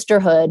of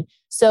sisterhood.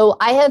 So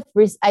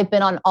I've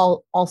been on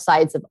all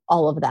sides of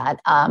all of that.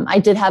 I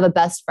did have a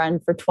best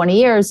friend for 20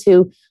 years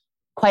who,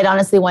 quite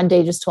honestly, one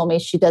day just told me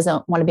she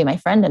doesn't want to be my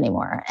friend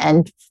anymore,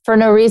 and for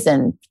no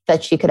reason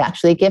that she could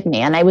actually give me.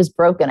 And I was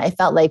broken. I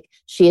felt like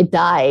she had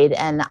died,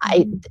 and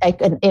I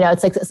could, you know,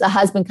 it's like a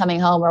husband coming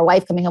home or a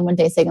wife coming home one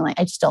day saying like,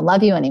 I just don't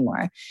love you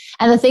anymore.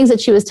 And the things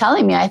that she was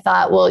telling me, I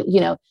thought, well,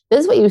 you know, this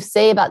is what you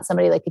say about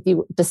somebody, like if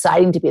you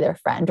deciding to be their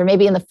friend, or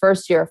maybe in the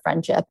first year of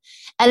friendship.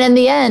 And in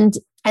the end,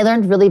 I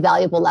learned really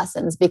valuable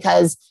lessons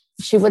because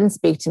she wouldn't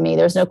speak to me.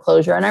 There's no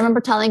closure. And I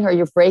remember telling her,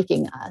 you're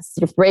breaking us,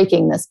 you're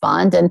breaking this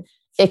bond. And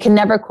it can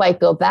never quite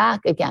go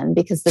back again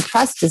because the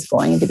trust is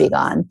going to be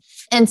gone.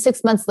 And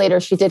 6 months later,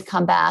 she did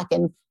come back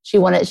and she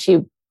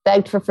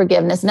begged for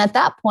forgiveness. And at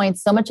that point,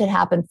 so much had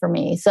happened for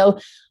me. So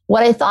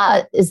what I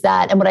thought is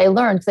that, and what I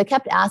learned, because I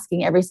kept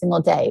asking every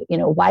single day, you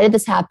know, why did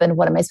this happen?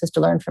 What am I supposed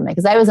to learn from it?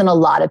 Because I was in a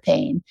lot of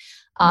pain.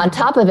 On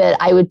top of it,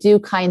 I would do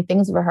kind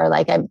things for her.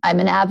 Like I'm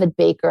an avid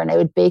baker and I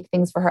would bake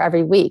things for her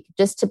every week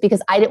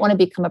because I didn't want to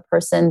become a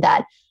person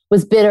that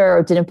was bitter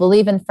or didn't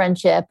believe in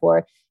friendship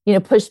or, you know,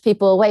 pushed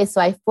people away. So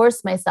I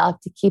forced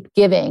myself to keep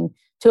giving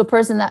to a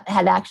person that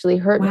had actually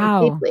hurt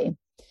me deeply.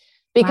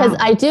 Because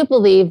I do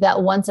believe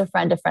that once a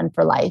friend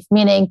for life,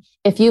 meaning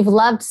if you've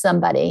loved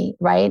somebody,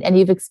 right, and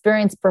you've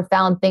experienced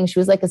profound things, she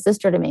was like a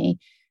sister to me,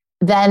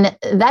 then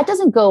that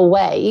doesn't go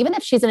away. Even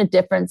if she's in a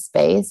different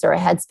space or a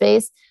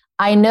headspace,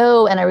 I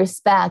know and I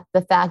respect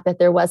the fact that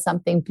there was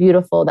something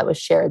beautiful that was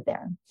shared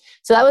there.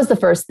 So that was the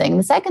first thing.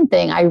 The second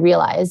thing I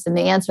realized, and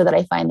the answer that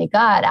I finally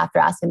got after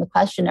asking the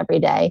question every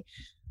day,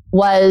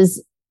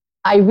 was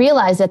I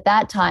realized at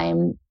that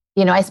time,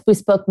 you know, we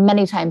spoke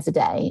many times a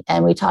day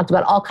and we talked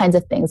about all kinds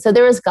of things. So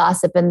there was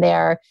gossip in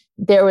there.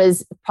 There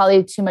was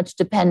probably too much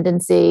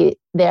dependency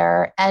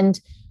there. And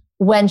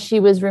when she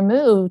was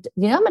removed,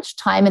 you know how much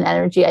time and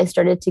energy I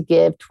started to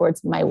give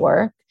towards my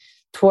work,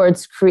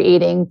 towards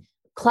creating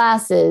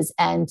classes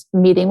and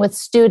meeting with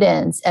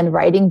students and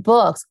writing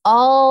books,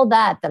 all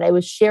that I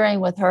was sharing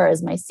with her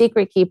as my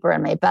secret keeper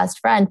and my best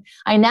friend,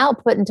 I now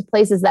put into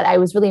places that I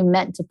was really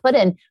meant to put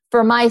in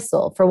for my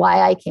soul, for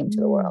why I came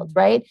to the world,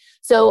 right?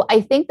 So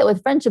I think that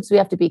with friendships, we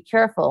have to be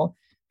careful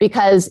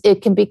because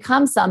it can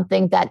become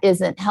something that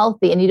isn't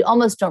healthy and you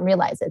almost don't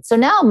realize it. So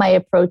now my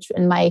approach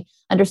and my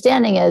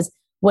understanding is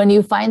when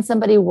you find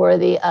somebody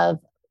worthy of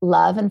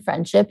love and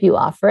friendship, you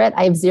offer it.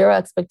 I have zero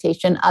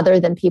expectation other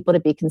than people to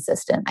be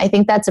consistent. I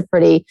think that's a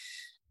pretty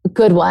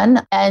good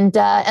one and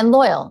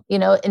loyal, you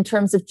know, in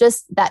terms of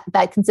just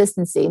that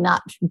consistency,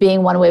 not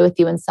being one way with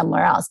you and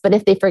somewhere else. But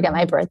if they forget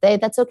my birthday,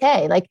 that's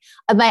okay. Like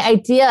my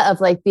idea of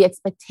like the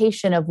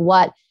expectation of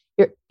what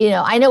you're, you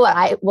know, I know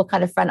what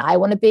kind of friend I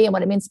want to be and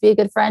what it means to be a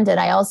good friend. And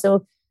I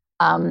also,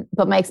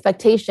 but my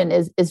expectation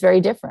is very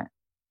different,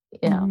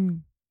 you know.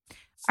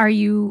 Are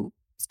you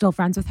still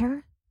friends with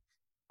her?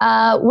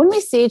 When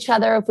we see each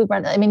other, if we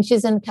run, I mean,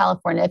 she's in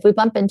California. If we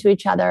bump into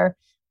each other,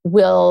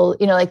 will,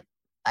 like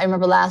I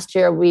remember last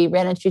year we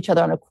ran into each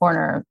other on a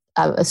corner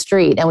of a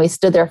street and we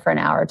stood there for an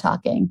hour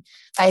talking.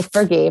 I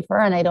forgave her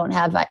and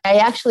I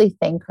actually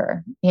thank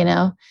her,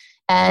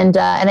 and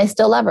I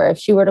still love her. If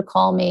she were to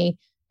call me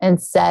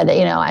and said,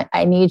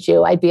 I need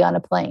you, I'd be on a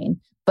plane,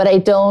 but I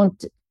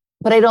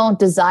don't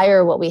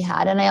desire what we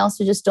had. And I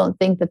also just don't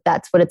think that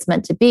that's what it's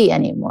meant to be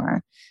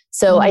anymore.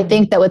 So I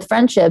think that with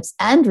friendships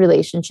and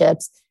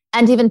relationships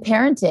and even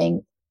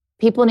parenting,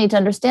 people need to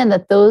understand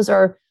that those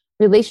are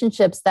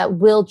relationships that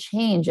will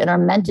change and are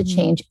meant to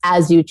change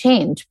as you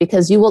change,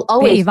 because you will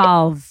always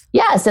evolve.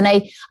 Yes. And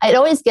it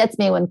always gets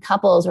me when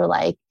couples are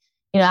like,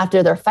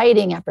 after they're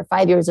fighting, after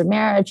 5 years of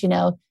marriage,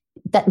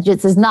 that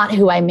just is not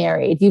who I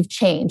married. You've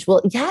changed.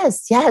 Well,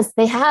 yes,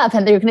 they have.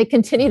 And they're going to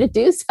continue to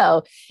do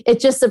so. It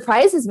just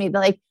surprises me.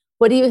 They're like,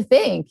 what do you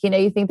think?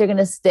 You think they're going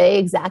to stay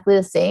exactly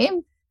the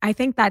same? I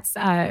think that's,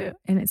 and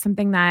it's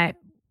something that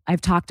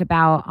I've talked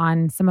about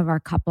on some of our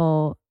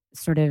couple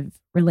sort of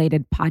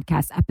related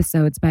podcast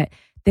episodes, but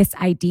this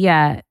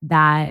idea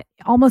that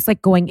almost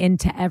like going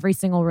into every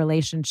single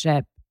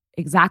relationship,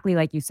 exactly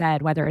like you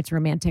said, whether it's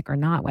romantic or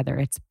not, whether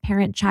it's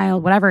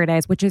parent-child, whatever it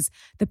is, which is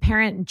the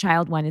parent and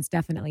child one is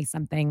definitely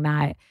something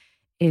that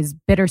is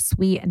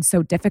bittersweet and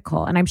so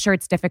difficult. And I'm sure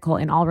it's difficult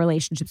in all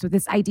relationships. But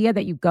this idea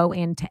that you go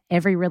into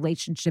every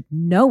relationship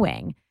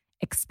knowing,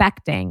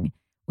 expecting,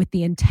 with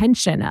the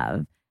intention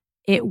of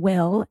it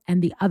will,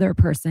 and the other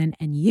person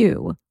and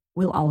you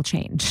will all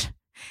change.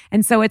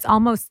 And so it's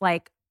almost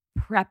like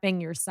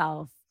prepping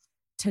yourself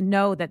to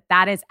know that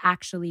that is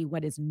actually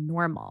what is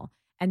normal.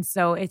 And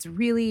so it's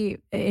really,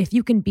 if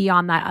you can be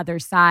on that other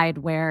side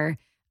where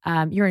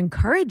you're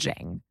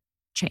encouraging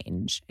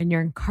change and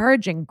you're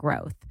encouraging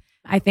growth,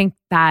 I think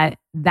that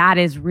that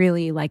is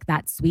really like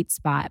that sweet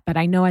spot. But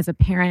I know as a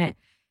parent,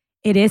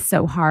 it is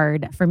so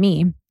hard for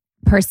me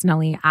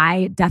personally.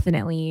 I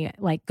definitely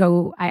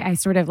I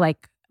sort of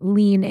like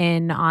lean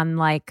in on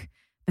like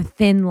the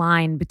thin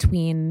line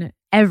between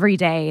every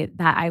day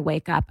that I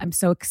wake up. I'm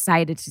so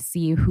excited to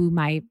see who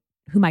my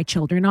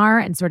children are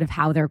and sort of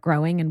how they're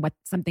growing and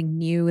what's something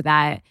new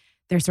that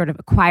they're sort of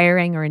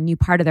acquiring or a new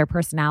part of their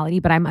personality.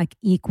 But I'm like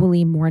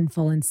equally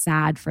mournful and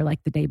sad for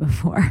like the day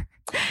before.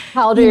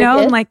 How old are your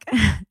kids? I'm like,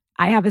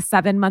 I have a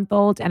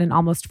 7-month-old and an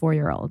almost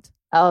 4-year-old.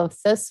 Oh,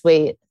 so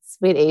sweet.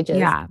 Sweet ages.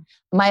 Yeah.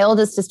 My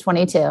oldest is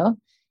 22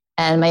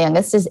 and my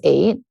youngest is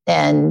 8,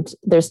 and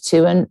there's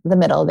 2 in the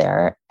middle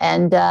there.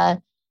 And,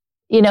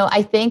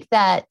 I think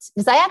that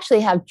because I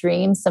actually have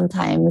dreams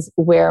sometimes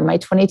where my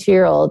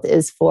 22-year-old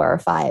is 4 or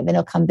 5 and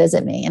he'll come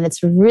visit me. And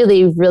it's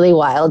really, really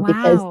wild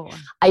because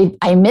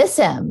I miss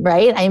him,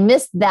 right? I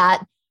miss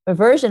that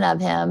version of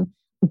him.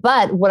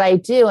 But what I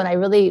do, and I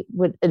really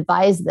would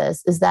advise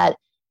this, is that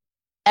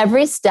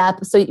every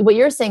step, so what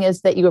you're saying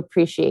is that you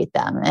appreciate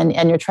them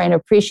and you're trying to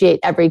appreciate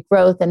every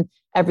growth and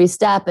every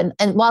step. And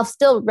while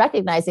still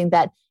recognizing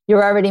that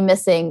you're already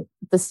missing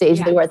the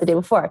stage they were at the day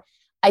before.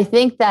 I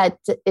think that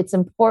it's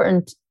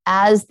important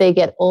as they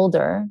get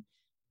older,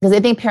 because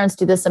I think parents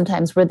do this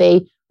sometimes where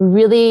they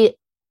really,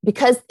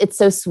 because it's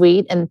so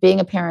sweet and being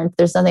a parent,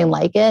 there's nothing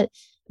like it.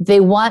 They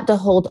want to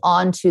hold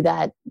on to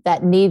that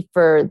need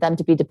for them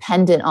to be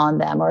dependent on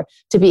them or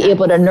to be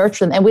able to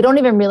nurture them. And we don't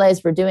even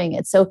realize we're doing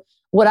it. So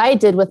what I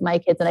did with my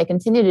kids and I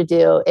continue to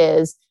do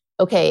is,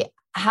 okay,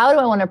 how do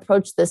I want to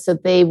approach this so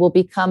they will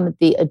become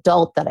the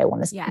adult that I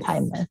want to spend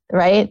time with,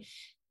 right?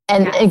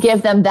 And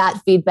give them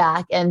that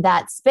feedback and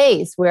that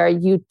space where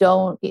you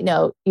don't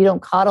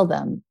coddle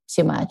them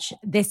too much.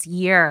 This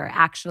year,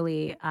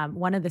 actually,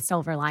 one of the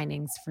silver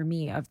linings for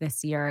me of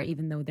this year,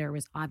 even though there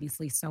was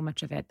obviously so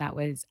much of it that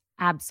was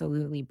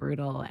absolutely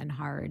brutal and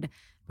hard,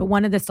 but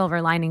one of the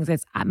silver linings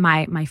is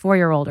my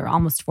 4-year-old or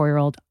almost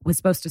 4-year-old was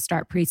supposed to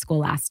start preschool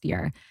last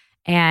year.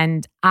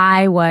 And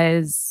I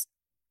was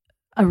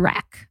a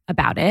wreck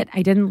about it.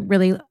 I didn't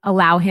really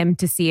allow him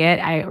to see it.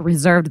 I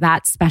reserved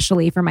that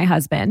specially for my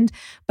husband.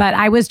 But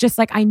I was just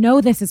like, I know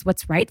this is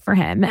what's right for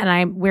him.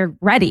 And we're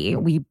ready.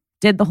 We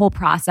did the whole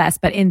process.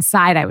 But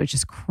inside, I was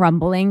just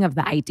crumbling of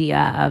the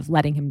idea of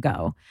letting him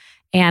go.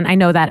 And I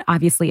know that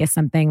obviously is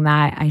something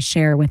that I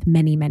share with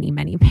many, many,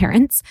 many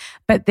parents.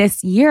 But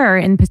this year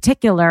in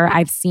particular,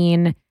 I've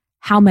seen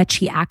how much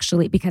he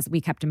actually, because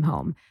we kept him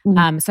home.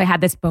 So I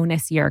had this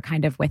bonus year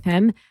kind of with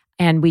him.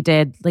 And we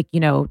did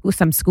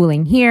some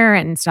schooling here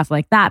and stuff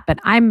like that. But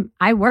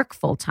I work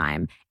full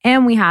time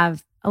and we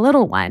have a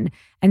little one.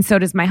 And so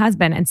does my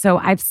husband. And so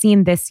I've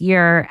seen this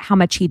year how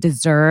much he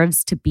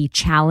deserves to be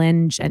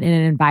challenged and in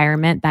an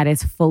environment that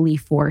is fully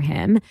for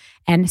him.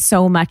 And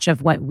so much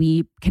of what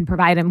we can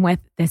provide him with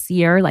this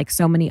year, like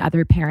so many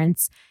other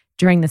parents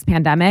during this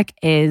pandemic,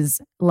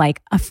 is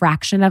like a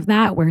fraction of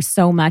that, where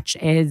so much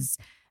is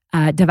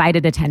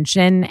divided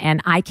attention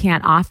and I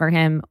can't offer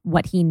him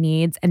what he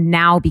needs. And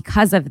now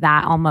because of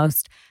that,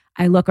 almost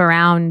I look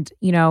around,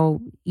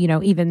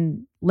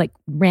 even like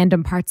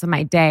random parts of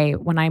my day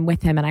when I'm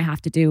with him and I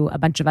have to do a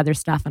bunch of other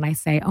stuff. And I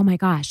say, oh my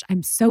gosh,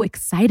 I'm so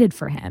excited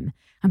for him.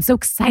 I'm so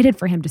excited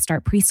for him to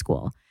start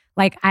preschool.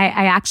 Like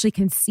I actually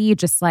can see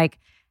just like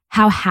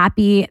how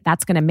happy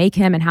that's going to make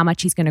him and how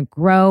much he's going to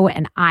grow.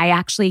 And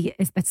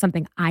that's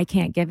something I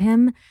can't give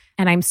him.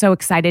 And I'm so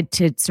excited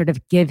to sort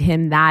of give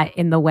him that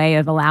in the way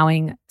of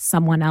allowing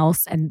someone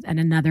else and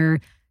another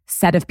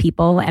set of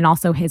people, and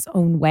also his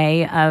own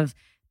way of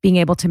being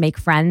able to make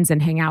friends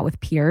and hang out with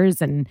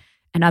peers and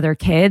other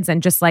kids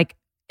and just like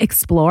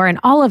explore and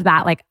all of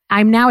that. Like,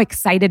 I'm now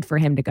excited for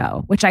him to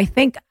go, which I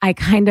think I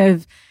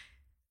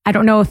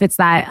don't know if it's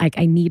that like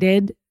I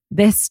needed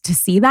this to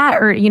see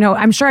that, or,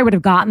 I'm sure I would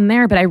have gotten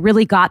there, but I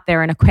really got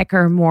there in a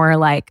quicker, more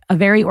like a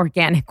very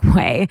organic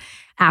way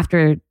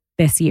after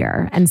this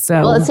year. And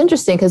so, well, it's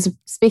interesting because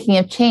speaking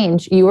of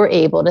change, you were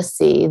able to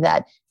see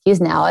that he's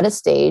now at a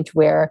stage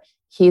where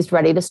he's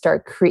ready to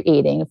start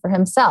creating for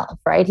himself,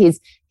 right?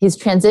 He's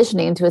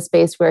transitioning into a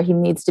space where he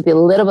needs to be a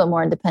little bit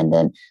more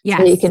independent. Yes.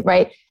 So he can,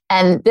 right?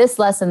 And this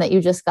lesson that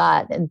you just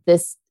got and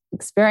this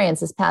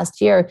experience this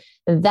past year,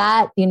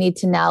 that you need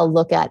to now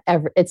look at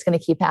it's going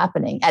to keep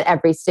happening at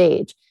every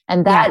stage.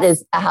 And that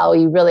is how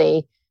you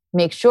really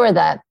make sure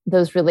that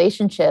those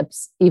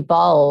relationships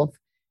evolve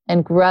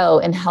and grow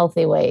in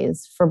healthy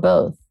ways for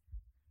both.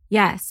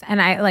 Yes.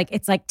 And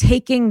it's like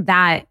taking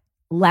that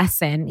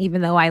lesson, even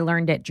though I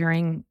learned it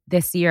during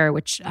this year,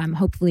 which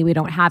hopefully we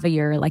don't have a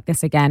year like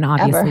this again.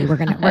 Obviously, we're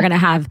gonna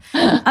have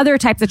other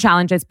types of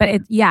challenges, but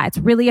it's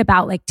really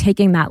about like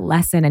taking that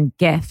lesson and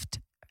gift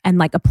and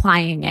like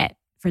applying it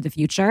for the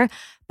future.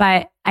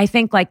 But I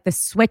think like the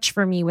switch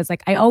for me was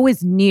like, I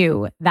always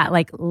knew that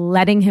like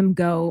letting him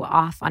go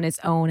off on his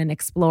own and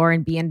explore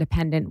and be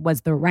independent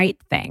was the right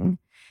thing,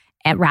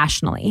 and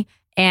rationally.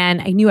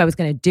 And I knew I was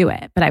going to do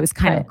it, but I was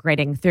kind of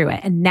gritting through it.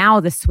 And now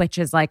the switch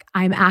is like,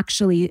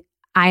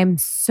 I'm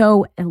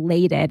so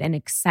elated and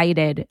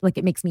excited. Like,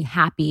 it makes me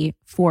happy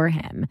for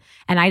him.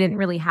 And I didn't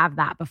really have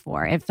that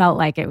before. It felt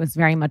like it was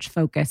very much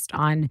focused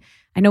on,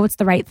 I know it's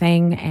the right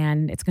thing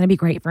and it's going to be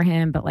great for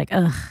him, but like,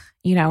 and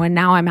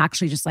now I'm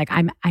actually just like,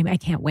 I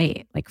can't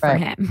wait like for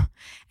him.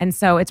 And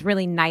so it's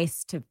really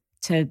nice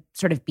to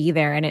sort of be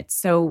there. And it's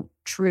so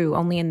true.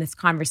 Only in this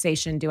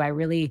conversation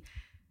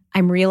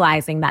I'm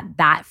realizing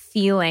that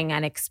feeling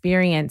and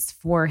experience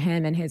for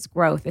him and his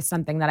growth is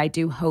something that I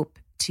do hope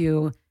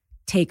to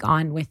take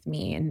on with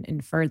me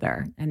and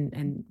further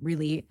and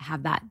really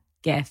have that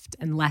gift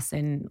and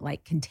lesson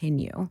like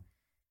continue.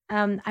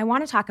 I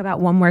want to talk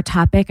about one more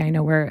topic. I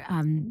know we're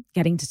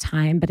getting to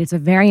time, but it's a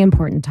very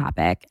important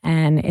topic,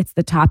 and it's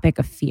the topic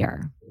of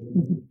fear.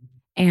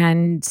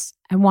 And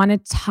I want to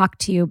talk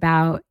to you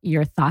about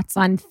your thoughts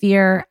on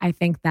fear. I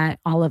think that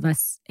all of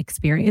us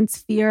experience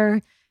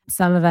fear.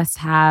 Some of us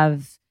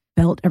have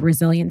built a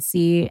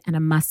resiliency and a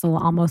muscle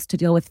almost to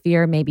deal with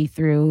fear, maybe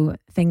through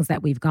things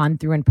that we've gone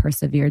through and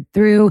persevered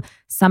through.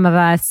 Some of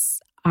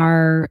us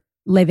are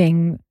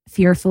living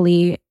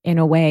fearfully in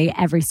a way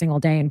every single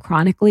day and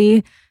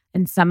chronically.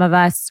 And some of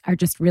us are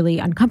just really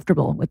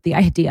uncomfortable with the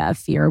idea of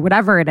fear,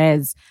 whatever it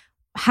is.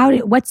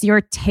 What's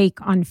your take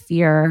on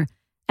fear?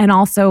 And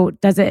also,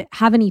 does it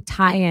have any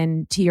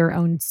tie-in to your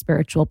own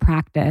spiritual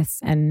practice?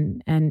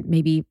 And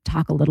maybe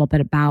talk a little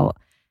bit about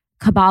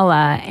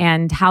Kabbalah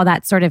and how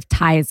that sort of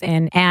ties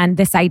in. And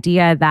this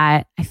idea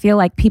that I feel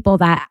like people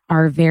that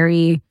are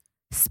very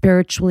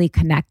spiritually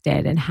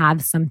connected and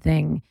have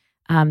something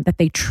that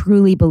they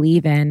truly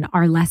believe in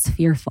are less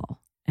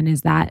fearful. And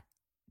is that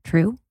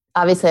true?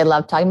 Obviously, I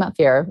love talking about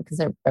fear because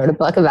I wrote a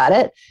book about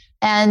it.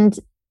 And,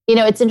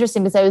 it's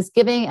interesting because I was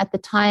giving at the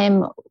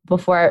time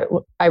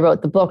before I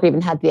wrote the book or even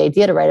had the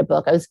idea to write a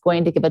book, I was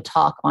going to give a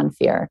talk on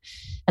fear.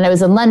 And I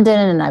was in London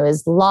and I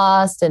was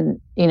lost,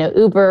 and,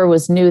 Uber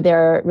was new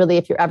there. Really,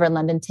 if you're ever in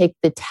London, take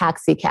the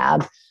taxi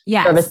cab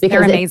service because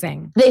they're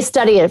amazing. They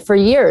study it for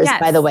years,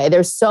 by the way.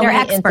 There's so many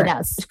experts. ins and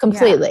outs.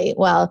 Completely. Yeah.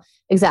 Well,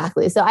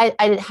 exactly. So I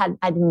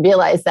didn't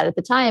realize that at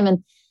the time.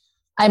 And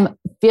I'm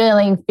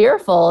feeling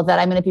fearful that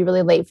I'm going to be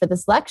really late for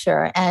this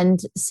lecture.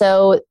 And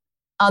so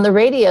on the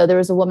radio, there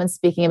was a woman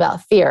speaking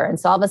about fear. And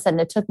so all of a sudden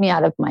it took me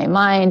out of my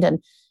mind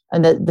and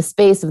the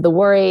space of the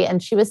worry.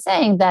 And she was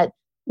saying that,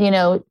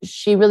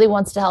 she really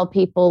wants to help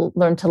people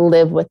learn to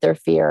live with their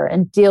fear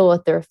and deal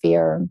with their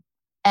fear.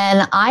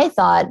 And I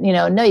thought,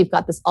 no, you've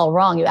got this all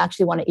wrong. You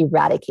actually want to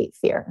eradicate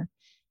fear,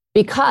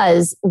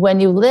 because when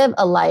you live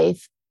a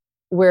life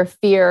where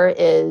fear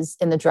is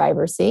in the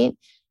driver's seat,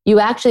 you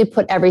actually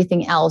put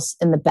everything else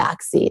in the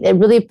back seat. It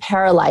really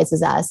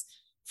paralyzes us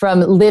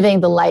from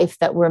living the life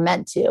that we're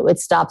meant to. It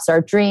stops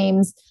our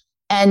dreams.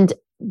 And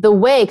the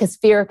way, because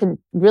fear can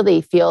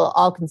really feel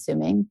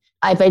all-consuming,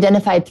 I've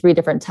identified 3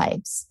 different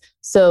types.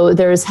 So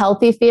there's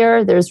healthy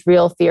fear, there's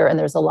real fear, and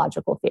there's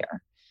illogical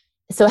fear.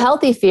 So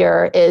healthy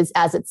fear is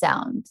as it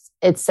sounds.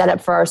 It's set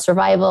up for our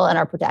survival and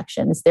our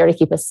protection. It's there to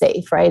keep us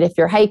safe, right? If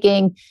you're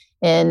hiking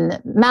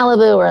in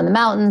Malibu or in the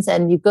mountains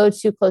and you go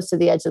too close to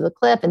the edge of the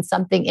cliff and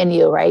something in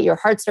you, right? Your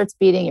heart starts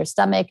beating, your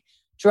stomach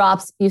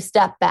drops, you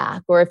step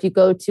back. Or if you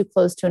go too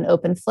close to an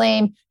open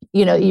flame,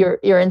 your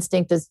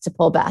instinct is to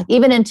pull back.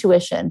 Even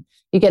intuition,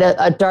 you get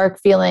a dark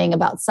feeling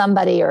about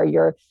somebody, or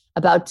you're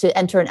about to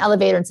enter an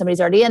elevator and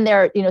somebody's already in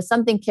there,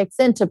 something kicks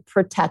in to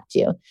protect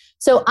you.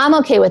 So I'm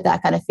okay with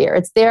that kind of fear.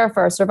 It's there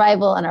for our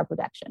survival and our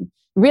protection.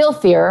 real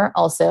fear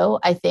also,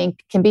 I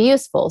think, can be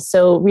useful.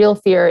 So real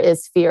fear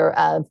is fear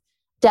of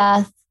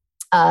death,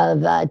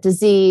 of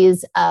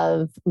disease,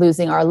 of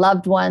losing our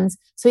loved ones.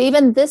 So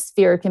even this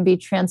fear can be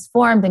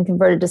transformed and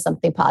converted to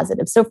something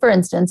positive. So for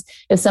instance,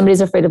 if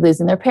somebody's afraid of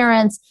losing their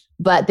parents,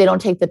 but they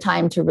don't take the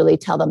time to really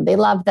tell them they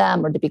love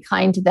them or to be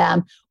kind to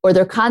them, or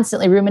they're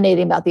constantly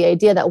ruminating about the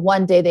idea that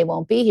one day they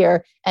won't be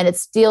here, and it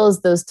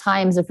steals those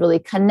times of really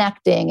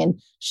connecting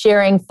and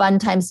sharing fun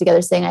times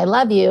together, saying, I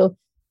love you,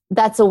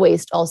 that's a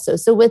waste also.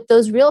 So with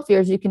those real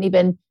fears, you can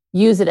even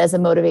use it as a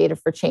motivator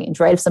for change,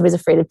 right? If somebody's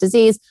afraid of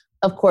disease,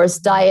 of course,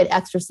 diet,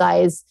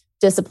 exercise,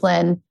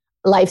 discipline,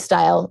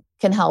 lifestyle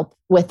can help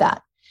with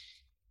that.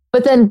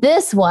 But then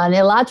this one,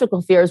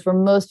 illogical fear, is where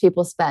most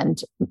people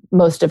spend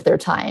most of their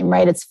time,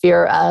 right? It's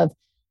fear of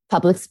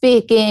public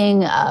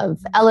speaking, of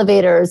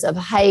elevators, of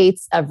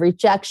heights, of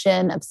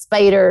rejection, of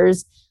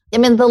spiders. I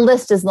mean, the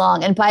list is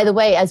long. And by the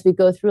way, as we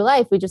go through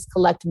life, we just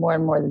collect more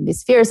and more of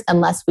these fears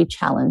unless we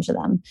challenge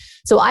them.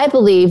 So I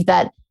believe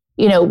that,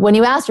 when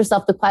you ask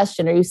yourself the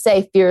question or you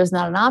say fear is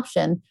not an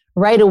option,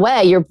 right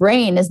away, your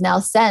brain is now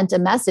sent a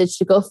message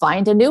to go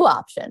find a new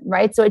option,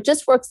 right? So it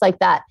just works like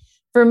that.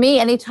 For me,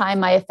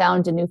 anytime I have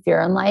found a new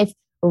fear in life,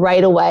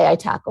 right away, I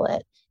tackle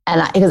it.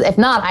 Because if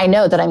not, I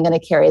know that I'm going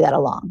to carry that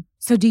along.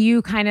 So do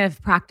you kind of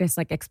practice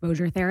like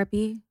exposure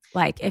therapy?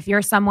 Like if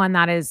you're someone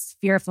that is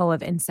fearful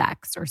of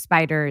insects or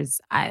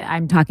spiders,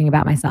 I'm talking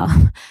about myself.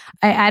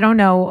 I don't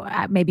know,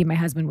 maybe my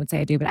husband would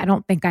say I do, but I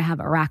don't think I have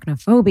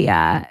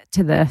arachnophobia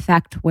to the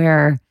effect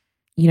where,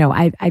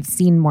 I've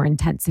seen more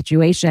intense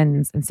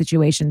situations and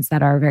situations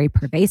that are very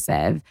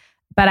pervasive.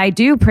 But I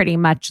do pretty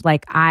much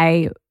like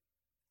I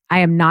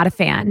am not a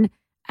fan.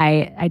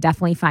 I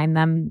definitely find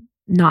them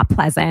not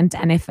pleasant.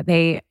 And if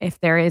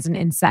there is an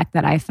insect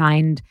that I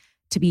find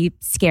to be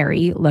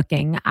scary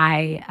looking,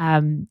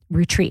 I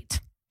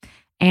retreat.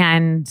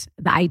 And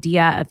the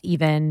idea of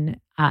even,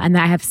 and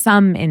I have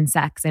some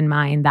insects in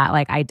mind that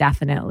like I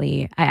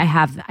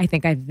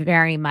think I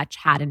very much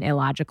had an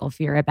illogical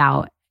fear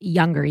about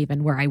younger,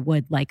 even where I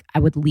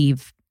would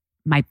leave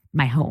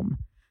my home.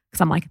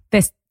 Because I'm like,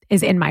 this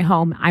is in my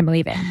home, I'm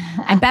leaving.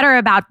 I'm better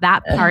about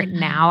that part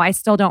now. I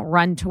still don't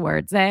run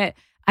towards it.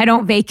 I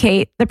don't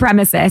vacate the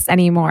premises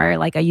anymore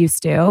like I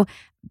used to.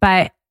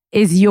 But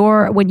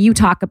when you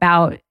talk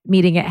about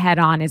meeting it head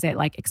on, is it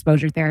like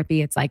exposure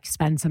therapy? It's like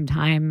spend some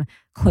time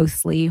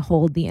closely,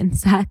 hold the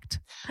insect?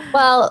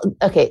 Well,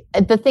 okay.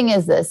 The thing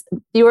is this,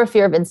 your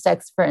fear of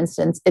insects, for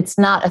instance, it's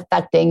not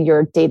affecting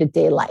your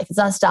day-to-day life. It's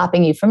not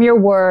stopping you from your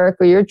work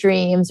or your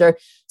dreams.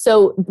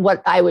 So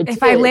what I would do.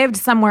 If I lived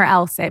somewhere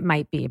else, it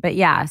might be. But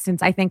yeah,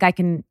 since I think I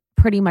can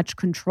pretty much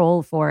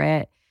control for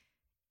it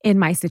in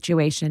my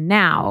situation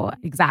now,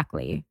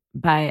 exactly.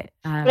 But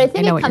I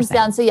think it comes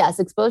down to, yes,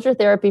 exposure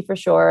therapy for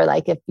sure.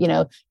 Like if,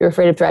 you're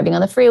afraid of driving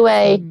on the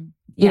freeway,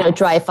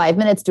 drive 5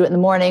 minutes, do it in the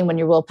morning when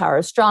your willpower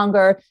is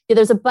stronger. Yeah,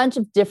 there's a bunch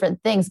of different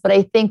things, but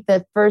I think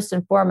that first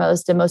and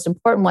foremost and most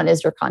important one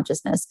is your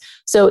consciousness.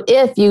 So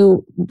if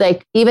you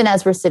like, even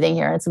as we're sitting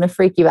here, it's going to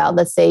freak you out.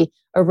 Let's say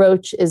a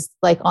roach is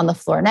like on the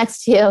floor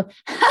next to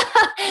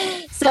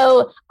you.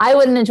 So I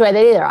wouldn't enjoy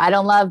that either. I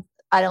don't love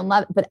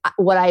it. But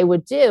what I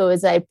would do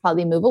is I'd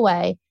probably move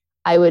away.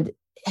 I would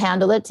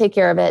handle it, take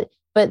care of it.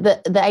 But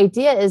the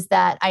idea is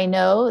that I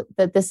know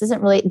that this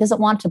it doesn't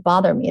want to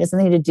bother me. It has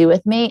nothing to do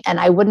with me. And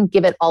I wouldn't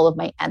give it all of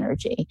my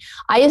energy.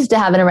 I used to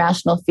have an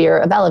irrational fear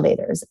of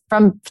elevators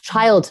from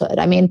childhood.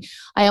 I mean,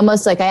 I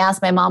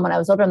asked my mom when I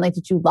was older, I'm like,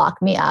 did you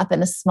lock me up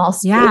in a small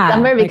space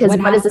somewhere? Because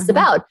what is this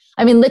about?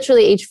 I mean,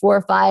 literally age 4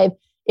 or 5,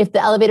 if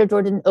the elevator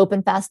door didn't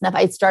open fast enough,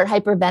 I'd start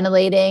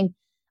hyperventilating.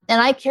 And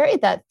I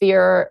carried that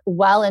fear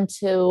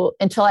until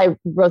I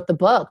wrote the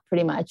book,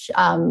 pretty much.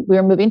 We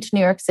were moving to New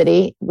York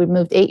City. We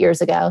moved 8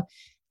 years ago.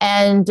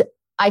 And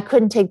I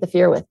couldn't take the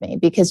fear with me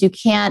because you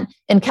can't,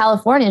 in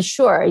California,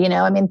 sure.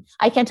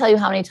 I can't tell you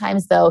how many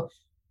times though,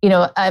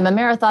 I'm a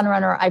marathon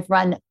runner. I've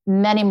run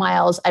many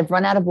miles. I've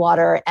run out of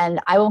water and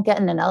I won't get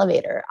in an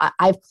elevator.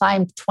 I've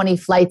climbed 20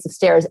 flights of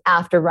stairs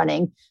after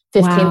running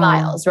 15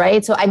 miles,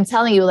 right? So I'm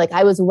telling you, like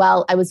I was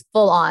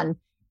full on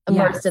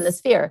immersed in this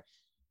fear.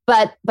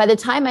 But by the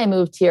time I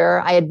moved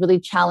here, I had really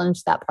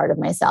challenged that part of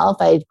myself.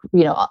 I,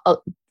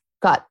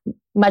 got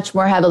much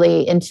more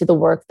heavily into the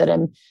work that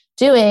I'm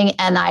doing.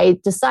 And I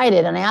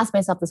decided, and I asked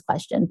myself this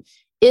question,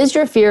 is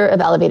your fear of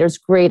elevators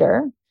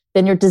greater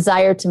than your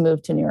desire to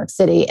move to New York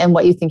City and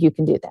what you think you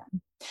can do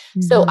then?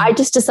 Mm-hmm. So I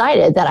just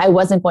decided that I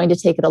wasn't going to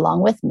take it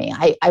along with me.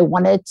 I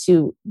wanted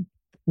to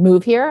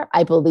move here.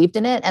 I believed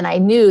in it. And I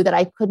knew that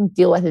I couldn't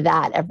deal with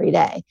that every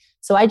day.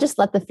 So I just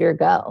let the fear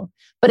go.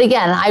 But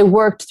again, I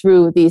worked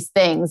through these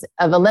things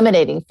of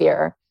eliminating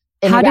fear.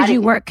 How did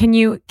you work? Can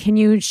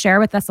you share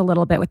with us a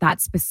little bit with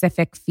that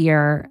specific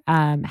fear,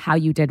 how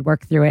you did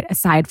work through it,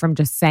 aside from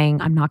just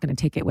saying, I'm not going to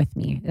take it with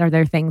me? Are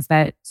there things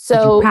that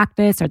you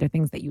practice? Are there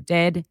things that you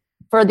did?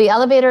 For the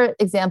elevator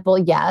example,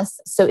 yes.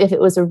 So if it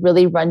was a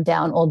really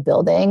rundown old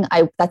building,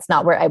 that's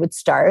not where I would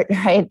start,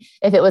 right?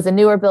 If it was a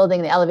newer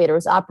building, the elevator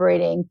was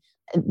operating,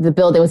 The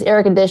building was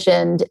air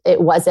conditioned.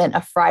 It wasn't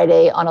a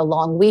Friday on a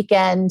long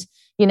weekend.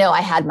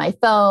 I had my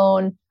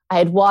phone, I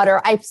had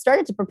water. I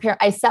started to prepare.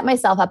 I set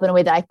myself up in a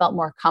way that I felt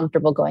more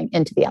comfortable going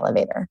into the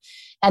elevator.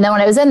 And then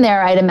when I was in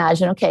there, I'd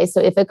imagine, okay,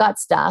 so if it got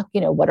stuck,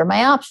 what are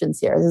my options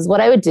here? This is what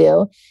I would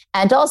do.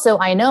 And also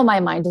I know my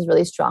mind is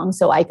really strong.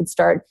 So I could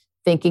start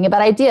thinking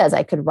about ideas.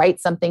 I could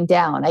write something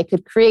down. I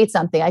could create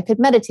something. I could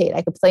meditate.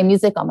 I could play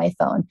music on my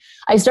phone.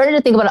 I started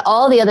to think about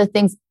all the other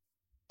things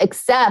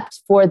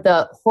except for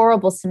the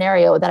horrible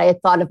scenario that I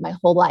had thought of my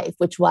whole life,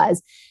 which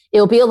was, it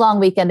will be a long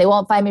weekend. They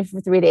won't find me for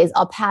 3 days.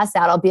 I'll pass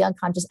out. I'll be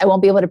unconscious. I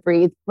won't be able to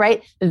breathe,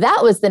 right?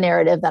 That was the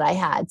narrative that I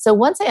had. So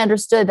once I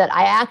understood that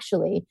I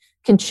actually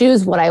can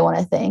choose what I want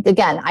to think,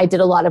 again, I did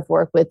a lot of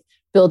work with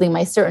building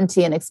my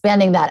certainty and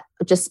expanding that,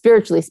 just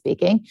spiritually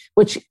speaking,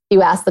 which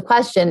you asked the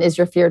question, is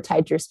your fear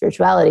tied to your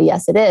spirituality?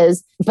 Yes, it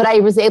is. But I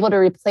was able to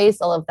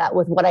replace all of that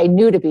with what I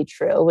knew to be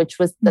true, which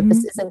was that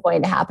this isn't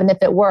going to happen. If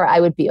it were,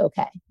 I would be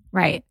okay.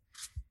 Right.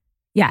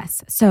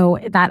 Yes. So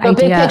that idea. But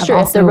big picture,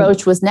 if the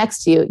roach was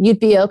next to you, you'd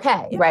be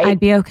okay, right? I'd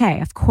be okay.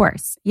 Of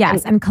course.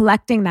 Yes. And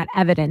collecting that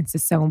evidence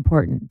is so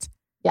important.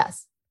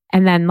 Yes.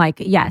 And then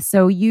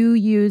so you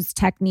use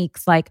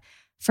techniques like,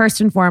 first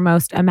and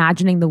foremost,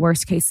 imagining the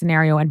worst case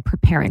scenario and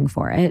preparing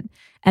for it.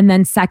 And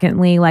then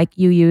secondly,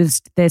 you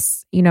used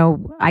this,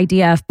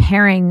 idea of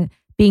pairing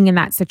being in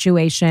that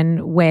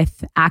situation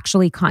with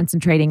actually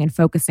concentrating and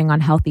focusing on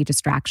healthy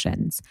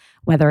distractions,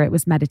 whether it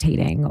was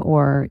meditating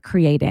or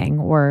creating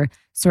or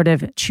sort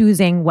of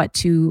choosing what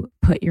to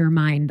put your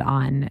mind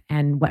on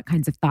and what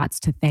kinds of thoughts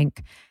to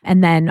think.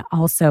 And then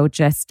also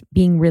just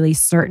being really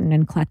certain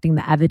and collecting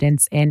the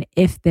evidence in,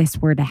 if this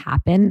were to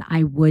happen,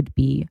 I would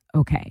be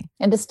okay.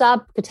 And to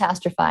stop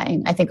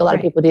catastrophizing. I think a lot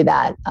of people do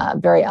that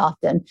very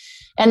often.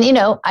 And,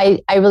 I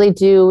really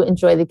do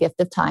enjoy the gift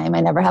of time.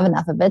 I never have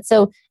enough of it.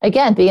 So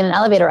again, being in an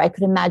elevator, I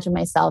could imagine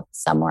myself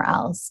somewhere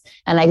else.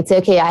 And I could say,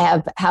 okay, I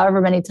have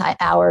however many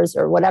hours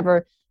or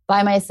whatever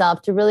by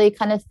myself to really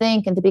kind of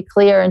think and to be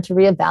clear and to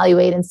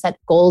reevaluate and set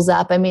goals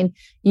up. I mean,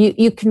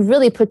 you can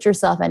really put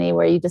yourself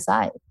anywhere you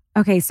decide.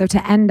 Okay, so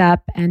to end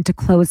up and to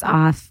close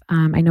off,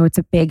 I know it's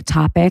a big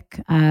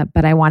topic,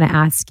 but I want to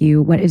ask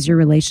you, what is your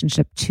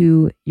relationship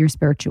to your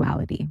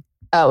spirituality?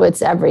 Oh,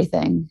 it's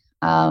everything.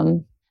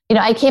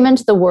 I came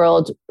into the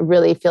world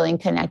really feeling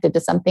connected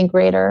to something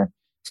greater,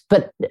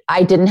 but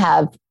I didn't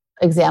have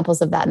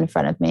examples of that in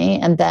front of me.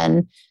 And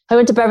then I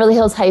went to Beverly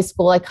Hills High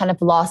School. I kind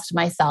of lost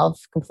myself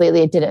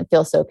completely. I didn't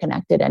feel so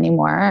connected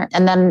anymore.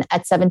 And then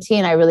at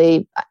 17,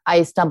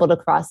 I stumbled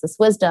across this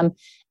wisdom,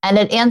 and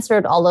it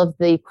answered all of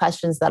the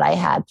questions that I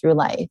had through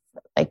life.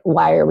 Like,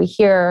 why are we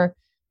here?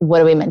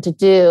 What are we meant to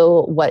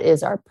do? What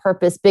is our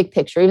purpose? Big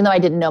picture, even though I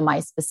didn't know my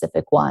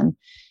specific one.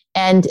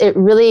 And it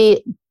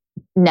really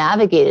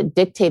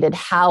dictated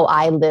how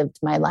I lived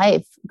my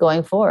life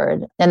going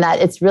forward. And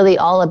that it's really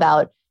all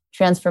about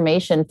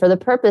transformation for the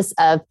purpose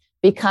of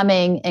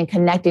becoming and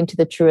connecting to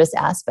the truest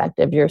aspect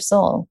of your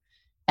soul.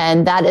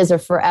 And that is a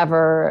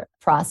forever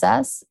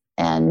process.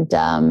 And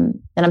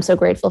I'm so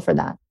grateful for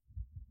that.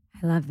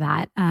 I love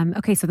that.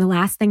 Okay, so the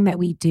last thing that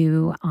we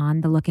do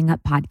on the Looking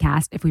Up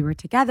podcast, if we were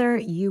together,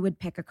 you would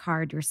pick a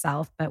card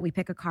yourself, but we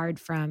pick a card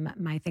from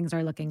my Things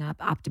Are Looking Up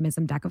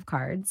Optimism deck of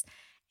cards.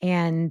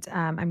 And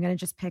I'm going to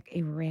just pick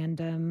a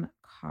random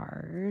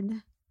card.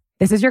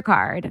 This is your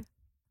card.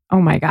 Oh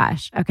my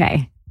gosh.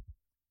 Okay.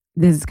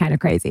 This is kind of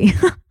crazy.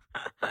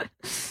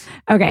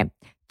 Okay.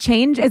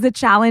 Change is a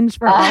challenge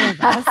for all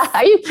of us.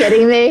 Are you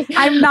kidding me?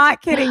 I'm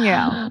not kidding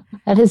you.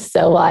 That is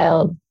so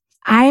wild.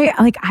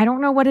 I don't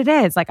know what it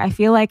is. I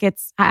feel like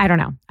I don't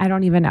know. I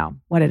don't even know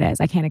what it is.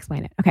 I can't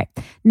explain it. Okay.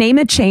 Name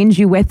a change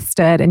you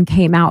withstood and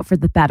came out for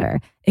the better.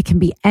 It can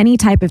be any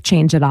type of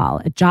change at all.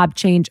 A job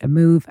change, a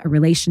move, a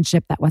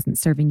relationship that wasn't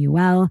serving you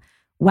well.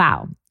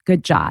 Wow.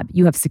 Good job.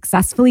 You have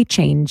successfully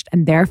changed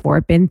and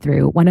therefore been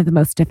through one of the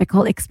most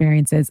difficult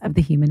experiences of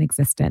the human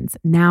existence.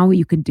 Now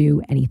you can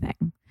do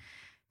anything.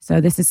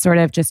 So this is sort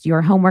of just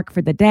your homework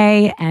for the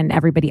day, and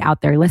everybody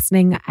out there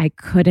listening, I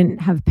couldn't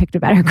have picked a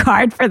better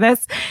card for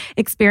this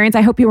experience.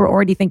 I hope you were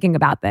already thinking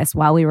about this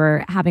while we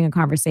were having a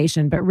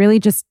conversation, but really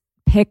just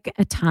pick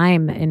a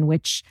time in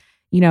which,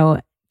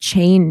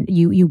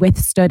 you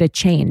withstood a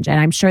change. And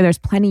I'm sure there's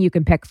plenty you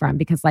can pick from,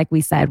 because like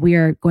we said, we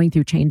are going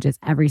through changes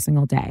every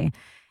single day.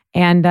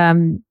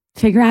 And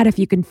figure out if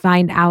you can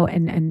find out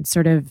and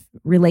sort of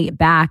relate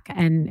back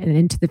and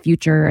into the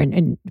future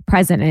and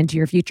present and into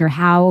your future,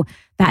 how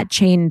that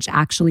change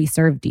actually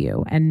served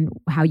you and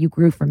how you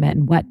grew from it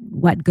and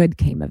what good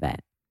came of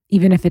it,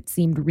 even if it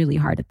seemed really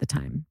hard at the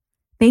time.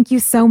 Thank you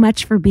so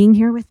much for being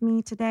here with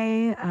me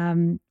today.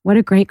 What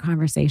a great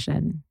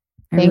conversation.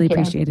 I really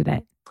appreciated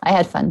it. I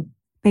had fun.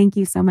 Thank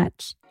you so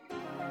much.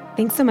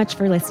 Thanks so much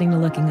for listening to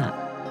Looking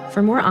Up.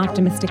 For more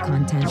optimistic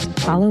content,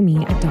 follow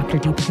me at Dr.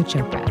 Deepika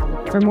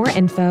Chopra. For more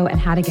info and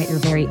how to get your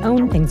very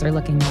own Things Are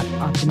Looking Up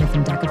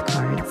Optimism deck of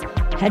cards,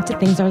 head to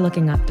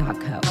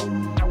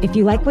thingsarelookingup.co. If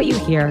you like what you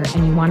hear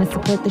and you want to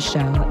support the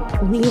show,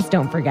 please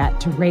don't forget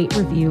to rate,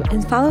 review,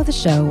 and follow the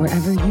show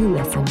wherever you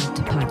listen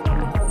to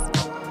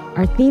podcasts.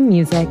 Our theme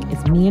music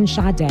is Me and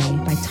Sade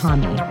by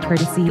Tommy,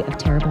 courtesy of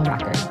Terrible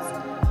Records.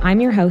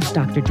 I'm your host,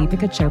 Dr.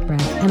 Deepika Chopra,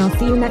 and I'll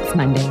see you next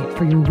Monday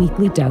for your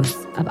weekly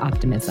dose of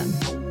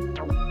optimism.